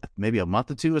maybe a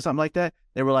month or two or something like that,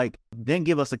 they were like, then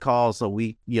give us a call so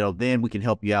then we can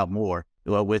help you out more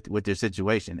with your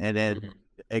situation. And then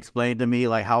explain to me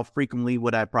like how frequently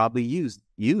would I probably use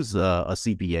a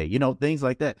CPA, things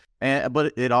like that.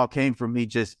 But it all came from me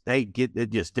just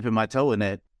dipping my toe in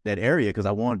that area because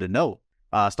I wanted to know.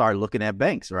 I started looking at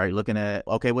banks, right? Looking at,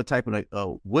 okay, what type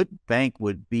of, what bank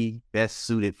would be best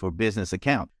suited for business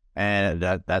account? And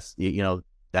that's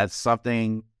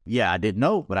something, I didn't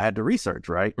know, but I had to research,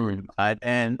 right? Mm-hmm.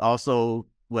 And also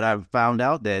what I've found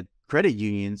out that credit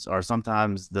unions are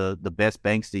sometimes the best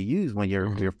banks to use when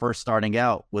you're first starting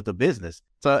out with a business.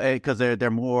 So, because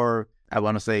they're more, I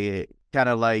want to say, kind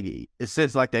of like, it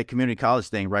says like that community college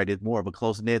thing, right? It's more of a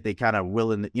close knit. They kind of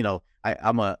willing,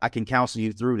 I can counsel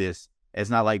you through this. It's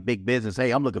not like big business.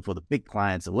 Hey, I'm looking for the big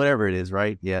clients or whatever it is,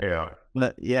 right? Yeah.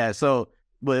 But so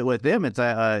with them,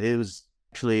 it was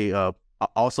actually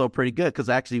also pretty good because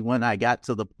actually when I got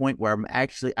to the point where I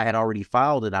had already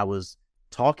filed and I was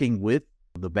talking with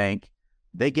the bank,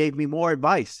 they gave me more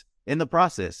advice in the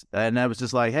process. And I was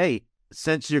just like, hey,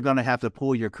 since you're going to have to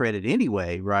pull your credit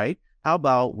anyway, right? How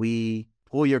about we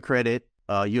pull your credit?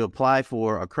 You apply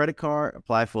for a credit card,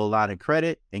 apply for a line of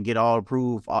credit, and get all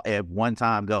approved at one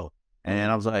time go.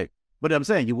 And I was like, but I'm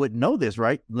saying you wouldn't know this,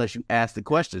 right? Unless you ask the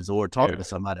questions or talk to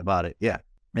somebody about it. Yeah.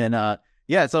 And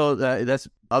so that's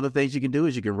other things you can do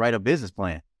is you can write a business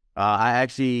plan. I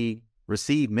actually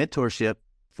received mentorship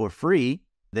for free.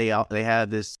 They have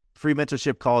this free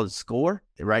mentorship called SCORE.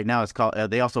 Right now it's called,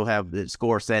 they also have the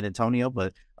SCORE San Antonio,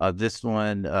 but this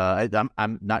one,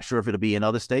 I'm not sure if it'll be in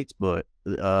other states, but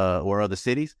or other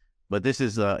cities, but this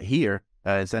is here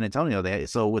in San Antonio.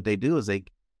 So what they do is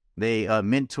they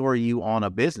mentor you on a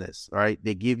business, right?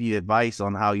 They give you advice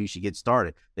on how you should get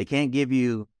started. They can't give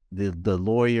you the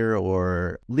lawyer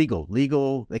or legal.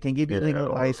 They can give you legal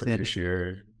advice, and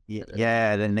Sure.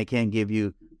 yeah, then they can't give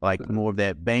you like more of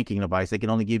that banking advice. They can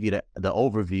only give you the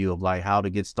overview of like how to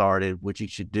get started, what you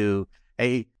should do.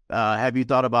 Hey, have you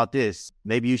thought about this?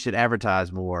 Maybe you should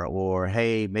advertise more, or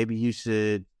hey, maybe you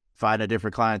should find a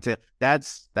different clientele.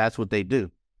 That's what they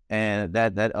do, and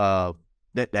that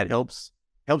helps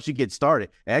you get started.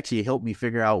 It actually helped me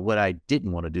figure out what I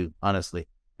didn't want to do, honestly.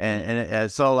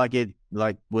 And so like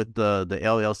with the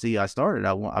LLC I started,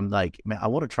 I'm like, man, I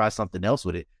want to try something else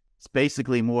with it. It's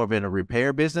basically more of in a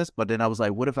repair business, but then I was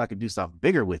like, what if I could do something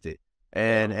bigger with it?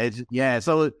 And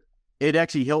so it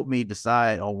actually helped me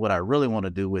decide on what I really want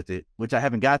to do with it, which I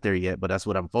haven't got there yet, but that's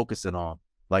what I'm focusing on.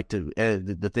 Like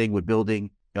the thing with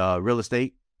building real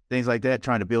estate, things like that,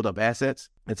 trying to build up assets.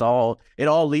 It all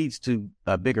leads to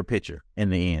a bigger picture in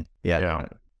the end.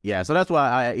 Yeah. So that's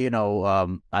why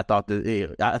I thought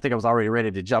that I think I was already ready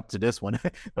to jump to this one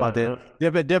about dipping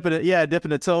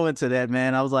the toe into that,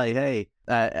 man. I was like, hey,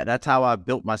 that's how I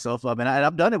built myself up, and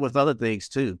I've done it with other things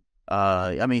too.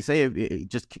 I mean,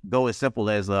 just go as simple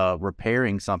as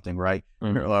repairing something, right?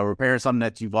 Or repairing something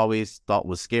that you've always thought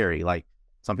was scary. Like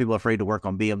some people are afraid to work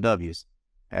on BMWs.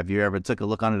 Have you ever took a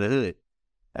look under the hood?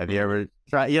 Have you ever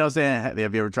tried? You know what I'm saying?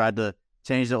 Have you ever tried to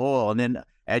change the oil? And then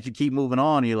as you keep moving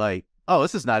on, you're like, oh,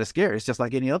 this is not as scary. It's just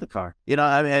like any other car. You know,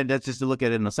 I mean, that's just to look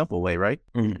at it in a simple way, right?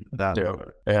 Yeah,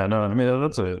 no, I mean,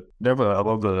 that's definitely, I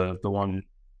love the one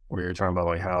where you're talking about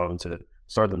like how to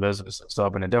start the business and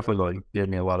stuff. And it definitely like gave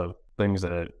me a lot of things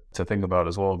to think about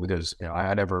as well, because, you know,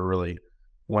 I never really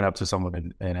went up to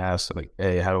someone and asked like,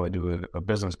 hey, how do I do a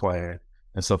business plan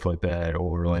and stuff like that?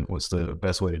 Or like, what's the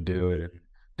best way to do it? And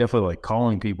definitely like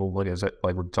calling people, like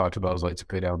we talked about, is like to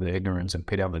pay down the ignorance and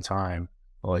pay down the time.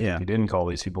 Like if you didn't call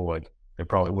these people, like they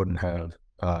probably wouldn't have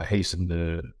hastened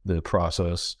the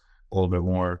process a little bit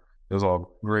more. It was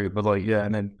all great, but like, yeah.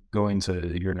 And then going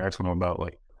to your next one about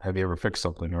like, have you ever fixed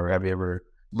something, or have you ever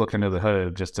looked into the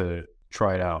hood just to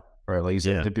try it out, right? Like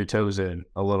dip your toes in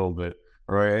a little bit,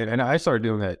 right? And I started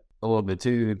doing that a little bit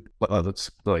too.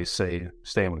 Let's like say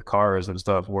staying with cars and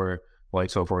stuff, where like,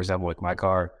 so for example, like my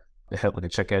car, it had like a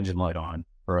check engine light on,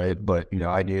 right? But you know,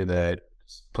 I knew that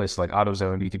places like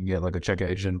AutoZone, you can get like a check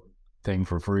engine thing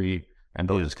for free, and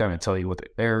they'll just kind of tell you what the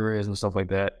error is and stuff like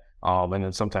that. And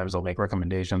then sometimes they'll make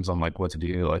recommendations on like what to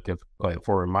do. Like if, like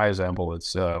for my example,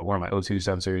 it's one of my O2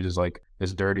 sensors is like,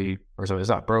 it's dirty, or so it's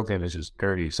not broken, it's just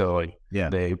dirty. So like,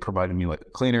 they provided me like a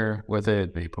cleaner with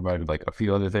it. They provided like a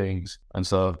few other things and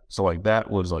stuff. So like that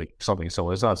was like something.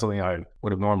 So it's not something I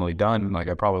would have normally done. Like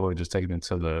I probably would have just taken it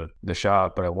to the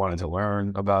shop, but I wanted to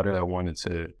learn about it. I wanted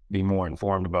to be more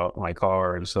informed about my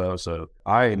car and stuff. So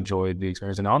I enjoyed the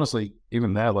experience. And honestly,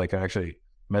 even that, like I actually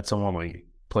met someone like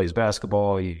plays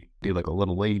basketball. He did like a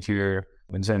little league here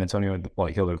in San Antonio.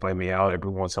 Like he'll invite me out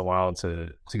every once in a while to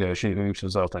go shoot hoops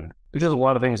and stuff. And there's just a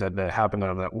lot of things that happened out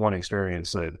of that one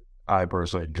experience that I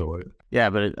personally enjoyed. Yeah,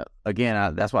 but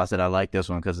again, that's why I said I like this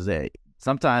one, because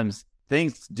sometimes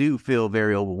things do feel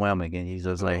very overwhelming, and he's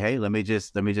just like, hey, let me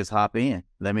just hop in.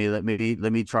 Let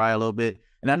me try a little bit.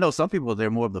 And I know some people,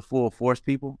 they're more of the full force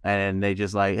people, and they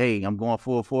just like, hey, I'm going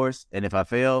full force, and if I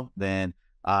fail, then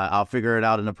I'll figure it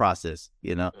out in the process,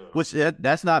 you know, which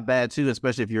that's not bad too,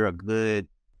 especially if you're a good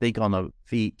think on the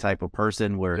feet type of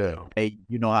person where, hey,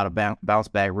 you know how to bounce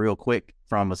back real quick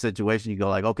from a situation. You go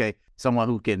like, okay, someone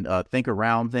who can think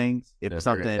around things. If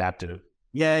something adaptive.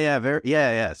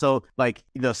 Yeah. So like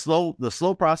the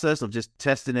slow process of just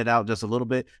testing it out just a little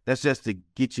bit, that's just to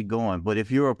get you going. But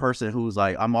if you're a person who's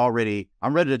like, I'm ready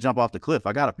to jump off the cliff.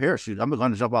 I got a parachute. I'm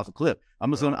going to jump off the cliff.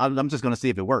 I'm just going to see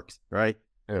if it works. Right.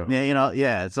 Yeah, you know,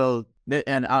 yeah. So,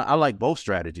 and I like both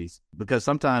strategies, because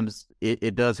sometimes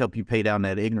it does help you pay down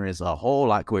that ignorance a whole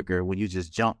lot quicker when you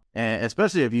just jump, and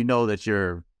especially if you know that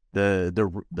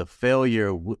the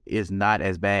failure is not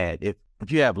as bad. If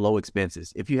you have low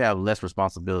expenses, if you have less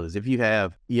responsibilities, if you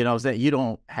have, you know, that you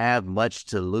don't have much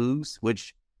to lose.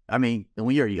 Which, I mean,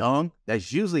 when you're young,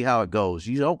 that's usually how it goes.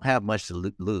 You don't have much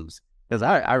to lose. Because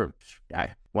I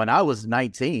when I was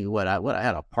 19, I had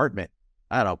an apartment.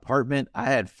 I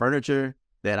had furniture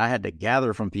that I had to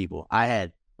gather from people. I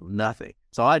had nothing.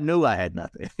 So I knew I had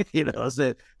nothing, you know.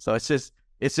 So it's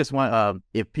just one,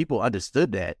 if people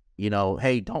understood that, you know,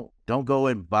 hey, don't go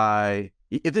and buy,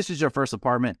 if this is your first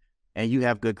apartment and you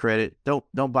have good credit,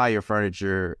 don't buy your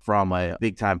furniture from a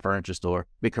big time furniture store,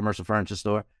 big commercial furniture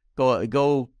store.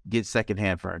 Go get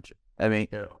secondhand furniture. I mean,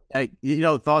 you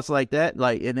know, thoughts like that,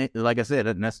 like, and like I said,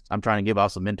 and I'm trying to give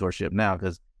out some mentorship now,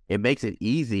 because it makes it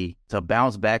easy to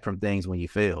bounce back from things when you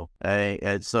fail.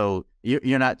 And so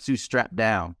you're not too strapped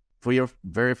down for your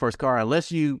very first car,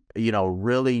 unless you know,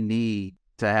 really need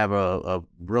to have a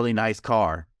really nice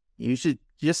car, you should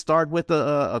just start with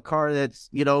a car that's,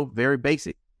 very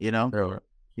basic, a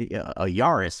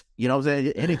Yaris, you know what I'm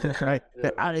saying? Anything, right?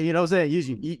 You know what I'm saying?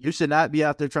 You should not be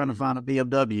out there trying to find a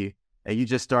BMW and you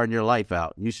just starting your life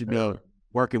out. You should be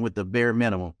working with the bare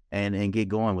minimum and get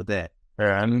going with that.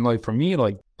 Yeah, and like for me,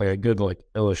 like a good like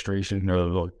illustration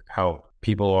of like how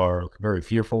people are very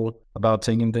fearful about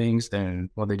taking things, and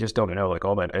well, they just don't know, like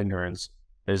all that ignorance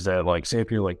is that, like, say if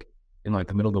you're like in like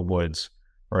the middle of the woods,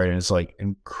 right, and it's like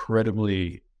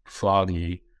incredibly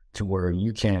foggy to where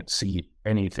you can't see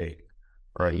anything,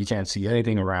 right? You can't see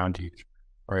anything around you,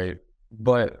 right?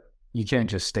 But you can't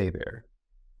just stay there.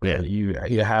 Yeah,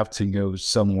 You have to go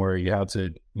somewhere. You have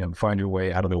to find your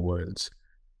way out of the woods.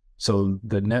 So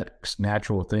the next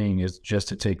natural thing is just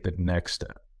to take the next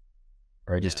step,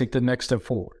 right? Just take the next step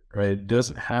forward, right? It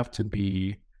doesn't have to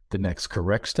be the next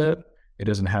correct step. It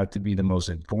doesn't have to be the most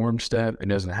informed step. It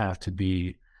doesn't have to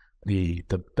be the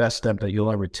best step that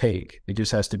you'll ever take. It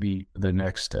just has to be the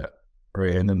next step,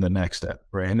 right? And then the next step,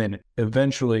 right? And then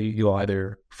eventually you'll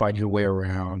either find your way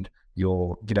around,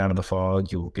 you'll get out of the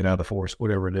fog, you'll get out of the forest,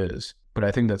 whatever it is. But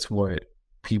I think that's what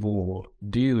people will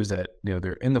do, is that,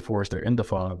 they're in the forest, they're in the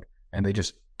fog, and they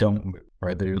just don't move,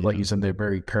 right? They're, like you said, they're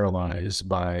very paralyzed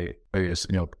by, I guess,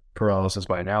 paralysis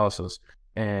by analysis.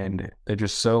 And they're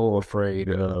just so afraid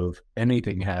of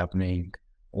anything happening,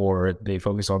 or they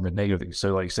focus on the negative things.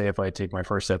 So like, say if I take my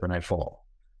first step and I fall,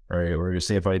 right? Or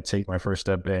say if I take my first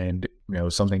step and,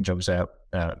 something jumps out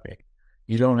at me.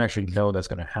 You don't actually know that's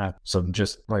going to happen. So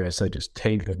just, like I said, just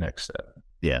take the next step.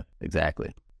 Yeah,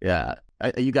 exactly. Yeah.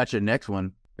 You got your next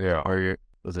one. Yeah. Or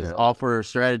offer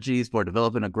strategies for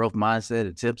developing a growth mindset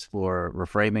and tips for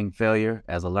reframing failure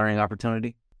as a learning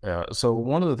opportunity. Yeah. So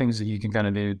one of the things that you can kind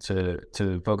of do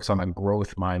to focus on a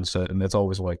growth mindset, and that's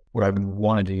always like what I've been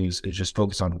wanting to do is just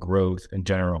focus on growth in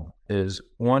general, is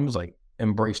one is like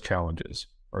embrace challenges,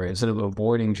 right? Instead of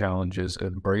avoiding challenges,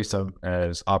 embrace them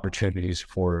as opportunities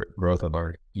for growth and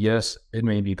learning. Yes, it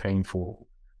may be painful,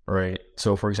 right?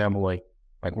 So for example, like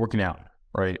working out,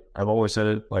 right? I've always said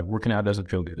it, like working out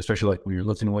doesn't feel good, especially like when you're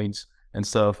lifting weights and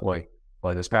stuff. Like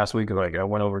this past week, like I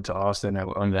went over to Austin. I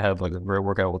wanted to have like a great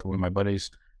workout with one of my buddies,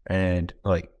 and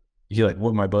like he like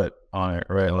whooped my butt on it,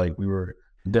 right? Like we were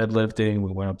deadlifting,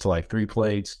 we went up to like 3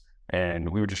 plates, and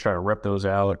we were just trying to rep those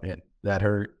out, and that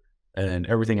hurt, and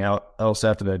everything else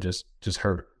after that just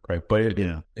hurt, right? But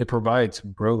it provides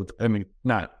growth. I mean,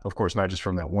 of course not just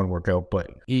from that one workout,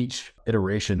 but each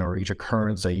iteration or each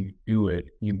occurrence that you do it,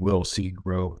 you will see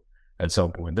growth at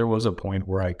some point. There was a point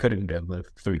where I couldn't deadlift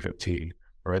 315,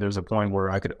 right? There's a point where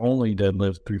I could only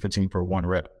deadlift 315 for 1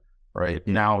 rep, right?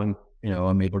 Now, I'm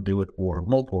able to do it for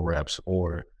multiple reps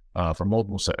or for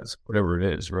multiple sets, whatever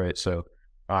it is, right? So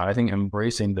I think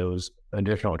embracing those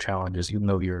additional challenges, even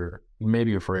though you may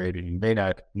be afraid and you may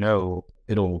not know,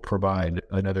 it'll provide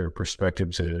another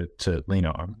perspective to lean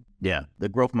on. Yeah, the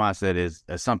growth mindset is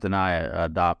something I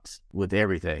adopt with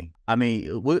everything. I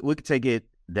mean, we could take it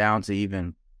down to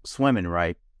even swimming,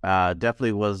 right?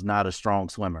 Definitely was not a strong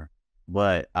swimmer,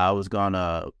 but I was going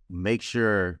to make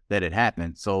sure that it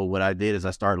happened. So what I did is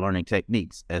I started learning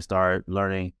techniques and started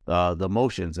learning the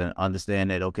motions and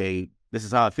understand that, okay, this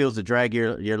is how it feels to drag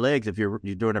your legs if you're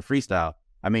doing a freestyle.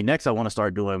 I mean, next I want to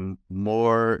start doing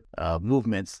more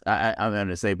movements. I'm going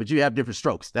to say, but you have different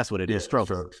strokes. That's what it is,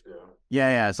 strokes.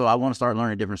 Yeah. So I want to start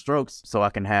learning different strokes so I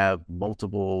can have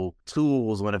multiple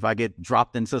tools when if I get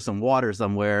dropped into some water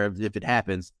somewhere, if it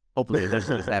happens, hopefully it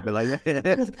doesn't just happen like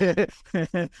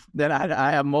that, then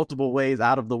I have multiple ways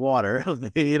out of the water,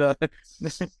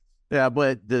 Yeah,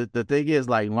 but the thing is,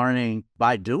 like, learning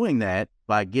by doing that,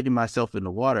 by getting myself in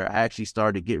the water, I actually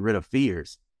started to get rid of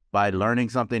fears. By learning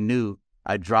something new,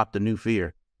 I dropped a new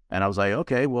fear. And I was like,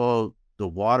 okay, well, the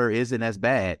water isn't as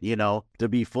bad, to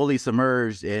be fully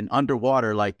submerged and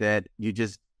underwater like that. You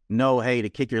just know, hey, to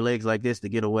kick your legs like this to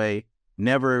get away,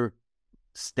 never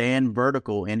stand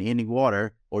vertical in any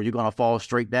water or you're going to fall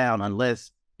straight down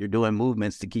unless you're doing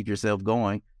movements to keep yourself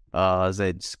going. Is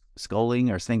it sculling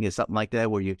or singing, something like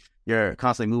that, where you're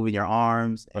constantly moving your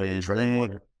arms and treading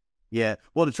water. Yeah.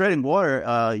 Well, the treading water,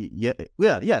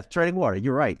 treading water.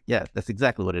 You're right. Yeah, that's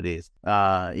exactly what it is.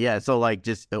 So like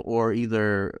or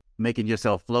either making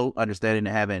yourself float, understanding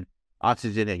that having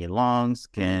oxygen in your lungs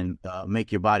can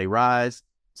make your body rise.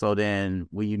 So then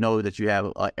when you know that you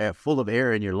have full of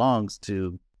air in your lungs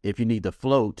if you need to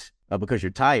float because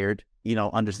you're tired,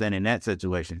 understanding that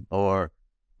situation, or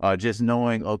just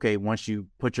knowing, okay, once you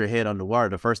put your head underwater,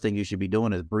 the first thing you should be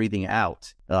doing is breathing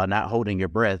out, not holding your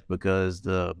breath, because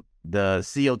the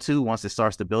CO2, once it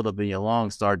starts to build up in your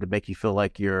lungs, start to make you feel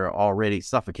like you're already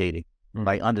suffocating.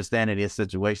 like understanding this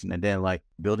situation, and then like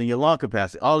building your lung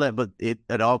capacity, all that. But it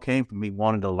all came from me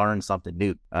wanting to learn something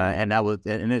new. And that was,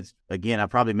 and it's, again, I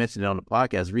probably mentioned it on the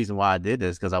podcast. The reason why I did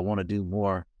this, because I want to do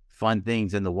more fun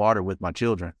things in the water with my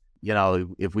children. You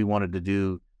know, if we wanted to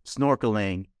do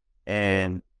snorkeling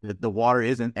and the water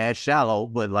isn't as shallow,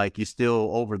 but like you're still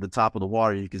over the top of the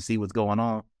water, you can see what's going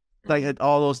on. Like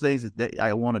all those things that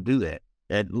I want to do that.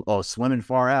 Or swimming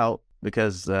far out,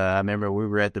 because I remember we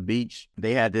were at the beach.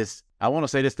 They had this, I want to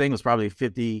say this thing was probably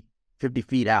 50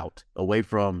 feet out away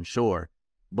from shore.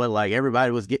 But like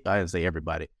everybody was I didn't say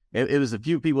everybody. It was a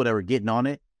few people that were getting on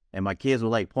it. And my kids were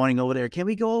like pointing over there, can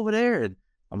we go over there? And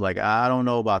I'm like, I don't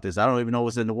know about this. I don't even know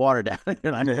what's in the water down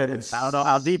there. I don't know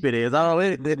how deep it is. I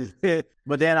don't know.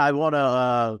 But then I want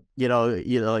to,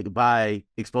 like by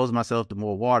exposing myself to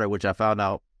more water, which I found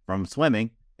out from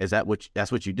swimming, is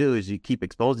that's what you do, is you keep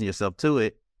exposing yourself to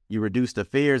it. You reduce the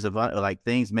fears of like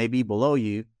things may be below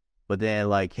you, but then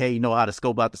like, hey, you know how to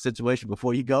scope out the situation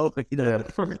before you go. You know,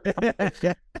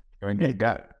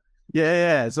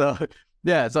 yeah. So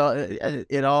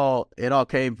it all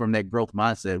came from that growth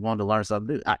mindset. Wanted to learn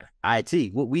something new.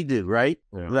 IT, what we do, right?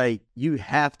 Yeah. Like you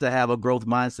have to have a growth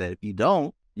mindset. If you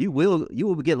don't, you will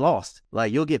get lost.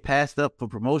 Like you'll get passed up for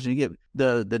promotion. You get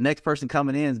the next person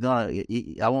coming in is gonna,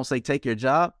 I won't say take your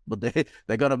job, but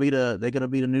they're gonna be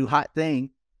the new hot thing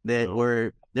that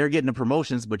where they're getting the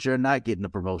promotions, but you're not getting the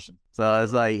promotion. So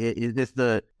it's like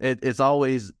it's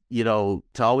always, you know,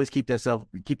 to always keep yourself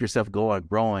going,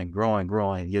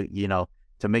 growing. You know,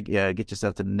 to make get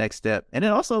yourself to the next step. And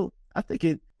then also I think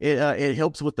it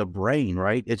helps with the brain,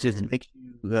 right? It just makes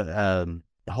you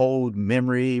hold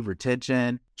memory,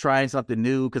 retention, trying something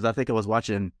new. Because I think I was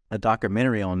watching a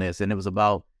documentary on this, and it was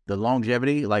about the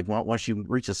longevity. Like once you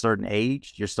reach a certain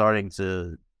age, you're starting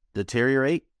to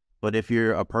deteriorate. But if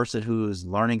you're a person who's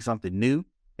learning something new,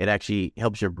 it actually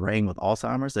helps your brain with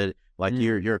Alzheimer's. That like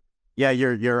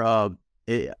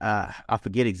I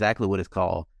forget exactly what it's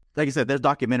called. Like I said, there's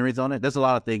documentaries on it. There's a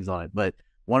lot of things on it. But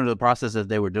one of the processes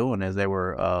they were doing is they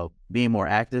were being more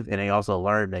active, and they also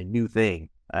learned a new thing.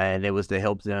 And it was to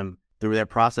help them through their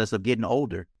process of getting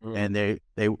older. And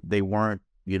they weren't,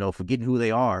 you know, forgetting who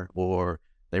they are, or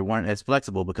they weren't as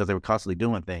flexible because they were constantly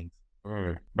doing things.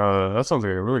 That sounds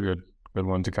like a really good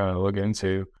one to kind of look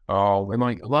into. And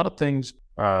like a lot of things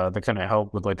that kind of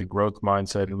help with like the growth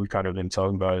mindset, and we kind of been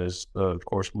talking about is of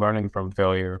course learning from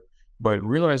failure, but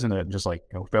realizing that just like,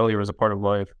 you know, failure is a part of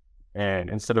life. And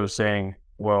instead of saying,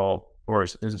 well, or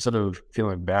instead of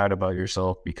feeling bad about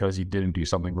yourself because you didn't do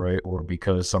something right, or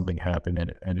because something happened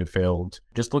and it failed,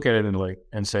 just look at it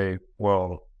and say,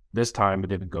 well, this time it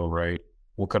didn't go right.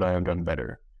 What could I have done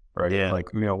better? Right. Yeah. Like,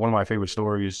 you know, one of my favorite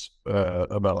stories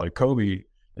about like Kobe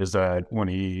is that when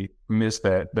he missed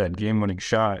that game-winning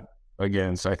shot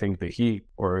against, I think, the Heat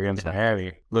or against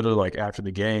Miami, literally like after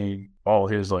the game, all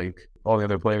the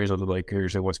other players of the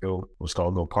Lakers said, let's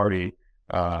go party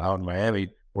out in Miami,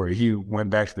 where he went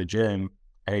back to the gym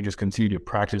and he just continued to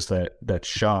practice that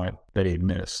shot that he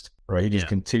missed. Right. He just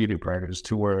continued to practice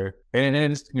to where, and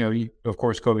you know, of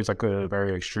course, Kobe's like a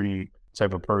very extreme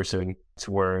type of person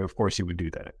to where, of course, he would do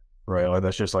that. Right. Like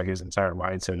that's just like his entire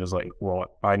mindset is like, well,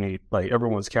 I need, like,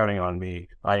 everyone's counting on me.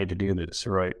 I need to do this.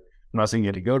 Right. I'm not saying you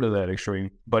had to go to that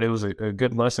extreme, but it was a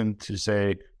good lesson to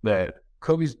say that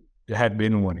Kobe's had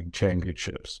been winning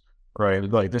championships. Right.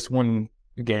 Like this one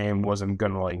game wasn't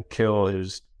going to like kill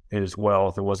his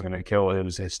wealth. It wasn't going to kill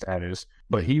his status.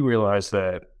 But he realized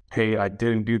that, hey, I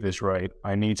didn't do this right.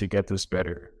 I need to get this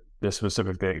better, this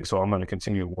specific thing. So I'm going to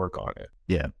continue to work on it.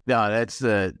 Yeah. No, that's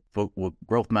for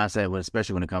growth mindset,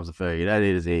 especially when it comes to failure. That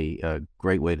is a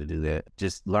great way to do that.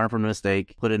 Just learn from the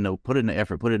mistake, put in the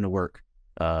effort, put in the work,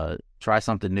 try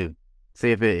something new,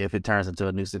 see if it turns into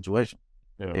a new situation.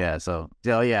 Yeah. So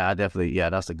I definitely,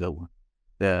 that's a good one.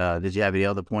 Did you have any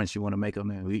other points you want to make on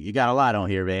that? You got a lot on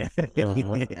here, man. I think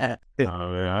we're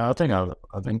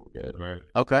good, right?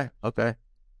 Okay.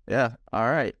 Yeah. All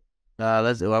right.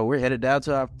 We're headed down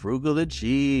to our frugal and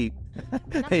cheap.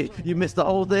 Hey, you missed the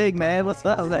whole thing, man. What's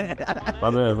up, man? My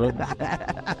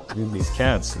bad. These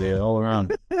cats, they're all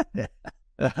around.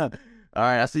 All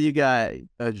right. I see you got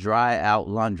a dry out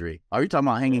laundry. Are you talking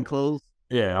about hanging clothes?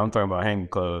 Yeah, I'm talking about hanging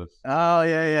clothes. Oh,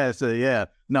 yeah. So, yeah.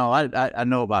 No, I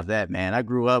know about that, man. I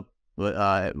grew up with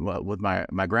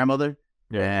my grandmother,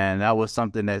 and that was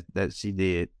something that she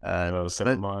did.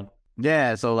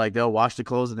 Yeah, so like they'll wash the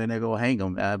clothes and then they go hang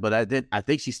them. But I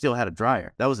think she still had a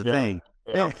dryer. That was the thing.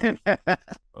 Yeah. It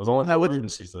was only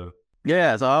emergency stuff.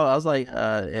 Yeah, so I was like,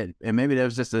 and maybe that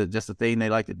was just a thing they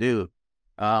like to do.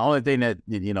 Only thing that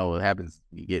happens,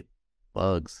 you get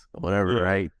bugs or whatever,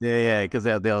 right? Yeah, because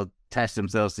they'll attach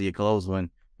themselves to your clothes when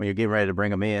when you're getting ready to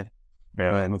bring them in.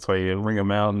 Yeah, and that's why you ring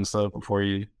them out and stuff before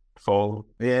you fold.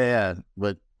 Yeah,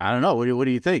 but I don't know. What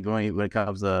do you think when it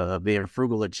comes to being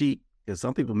frugal or cheap? Because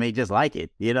some people may just like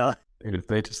it, you know. If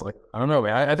they just like, I don't know,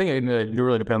 man. I think it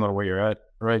really depends on where you're at,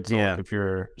 right? So Yeah. like if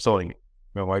you're like, you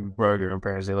know, my brother and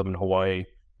parents, they live in Hawaii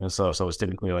and stuff, so it's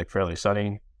typically like fairly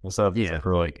sunny and stuff. Yeah.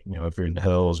 For like, you know, if you're in the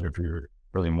hills or if you're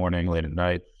early morning, late at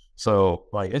night. So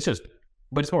like it's just,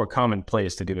 but it's more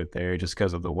commonplace to do it there just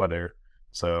because of the weather.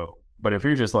 So, but if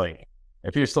you're just like,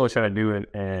 if you're still trying to do it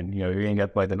and, you know, you ain't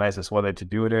got like the nicest weather to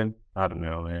do it in, I don't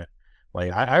know, man.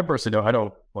 Like I personally don't, I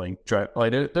don't like dry,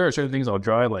 like there are certain things I'll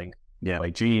dry, like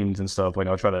jeans and stuff. Like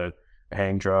I'll try to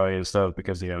hang dry and stuff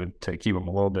because, you know, to keep them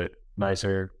a little bit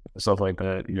nicer and stuff like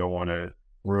that. You don't want to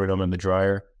ruin them in the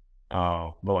dryer.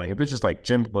 But like if it's just like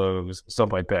gym clothes,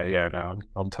 stuff like that, yeah, no,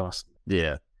 I'm tossed.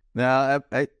 Yeah. Now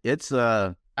it's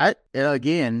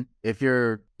again, if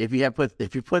you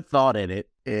put thought in it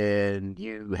and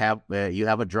you have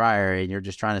a dryer and you're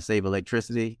just trying to save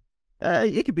electricity,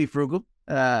 it could be frugal.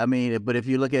 I mean, but if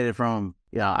you look at it from,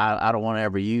 you know, I don't want to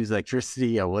ever use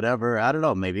electricity or whatever. I don't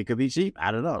know. Maybe it could be cheap.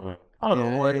 I don't know. I don't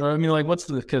know. I mean, like,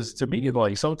 because to me,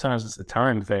 like, sometimes it's a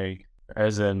time thing,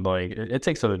 as in, like, it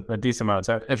takes a decent amount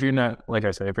of time. If you're not, like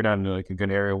I said, if you're not in like a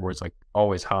good area where it's like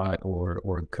always hot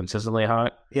or consistently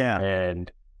hot. Yeah. And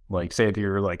like, say if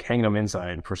you're like hanging them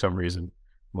inside for some reason,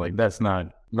 like that's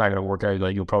not going to work out.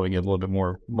 Like you'll probably get a little bit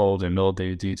more mold and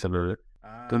mildew due to the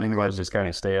things just kind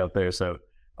of stay out there. So,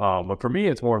 but for me,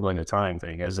 it's more of like a time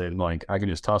thing, as in like I can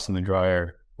just toss in the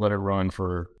dryer, let it run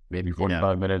for maybe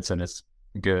 45 minutes, and it's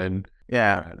good.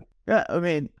 Yeah. I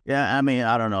mean,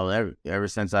 I don't know. Ever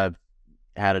since I've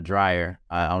had a dryer,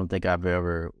 I don't think I've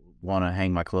ever want to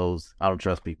hang my clothes. I don't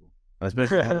trust people,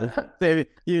 especially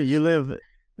you live.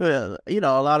 You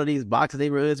know, a lot of these box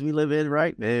neighborhoods we live in,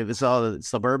 right? If it's all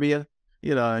suburbia,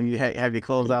 you know, and you have your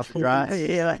clothes out to dry.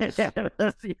 Yeah,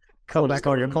 come back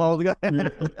on your clothes.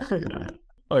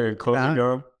 Oh, your clothing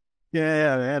garb.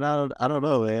 Yeah, man. I don't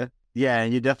know, man. Yeah,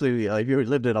 and you definitely, if you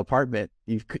lived in an apartment,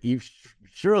 you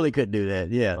surely could do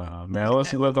that. Yeah, man.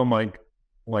 Unless you lived on like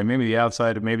maybe the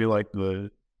outside, or maybe like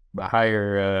the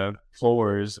higher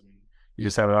floors, you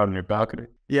just have it out on your balcony.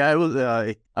 Yeah, it was.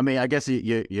 I mean, I guess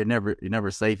you're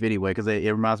never safe anyway, because it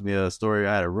reminds me of a story.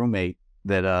 I had a roommate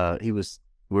that we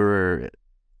were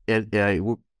at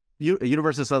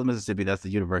University of Southern Mississippi. That's the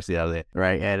university out there,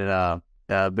 right? And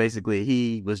basically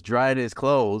he was drying his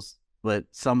clothes, but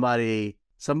somebody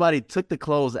took the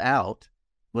clothes out,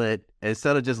 but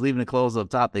instead of just leaving the clothes up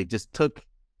top, they took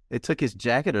his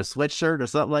jacket or sweatshirt or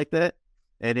something like that.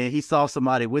 And then he saw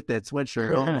somebody with that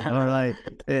sweatshirt on.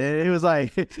 And he was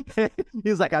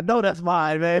like, I know that's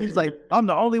mine, man. He's like, I'm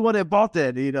the only one that bought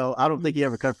that. You know, I don't think he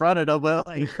ever confronted him. But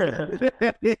like,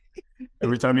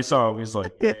 every time he saw him, he's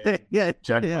like, yeah,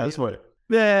 Jack, this way.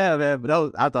 Yeah, man.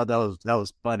 But I thought that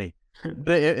was funny.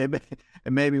 But it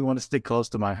made me want to stick close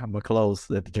to my clothes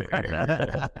at the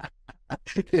dryer.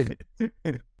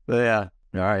 But yeah,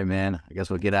 all right, man. I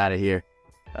guess we'll get out of here.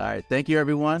 All right, thank you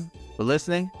everyone for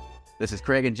listening. This is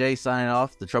Craig and Jay signing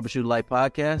off the Troubleshooting Life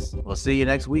podcast. We'll see you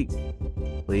next week.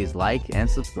 Please like and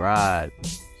subscribe.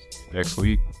 Next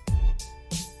week.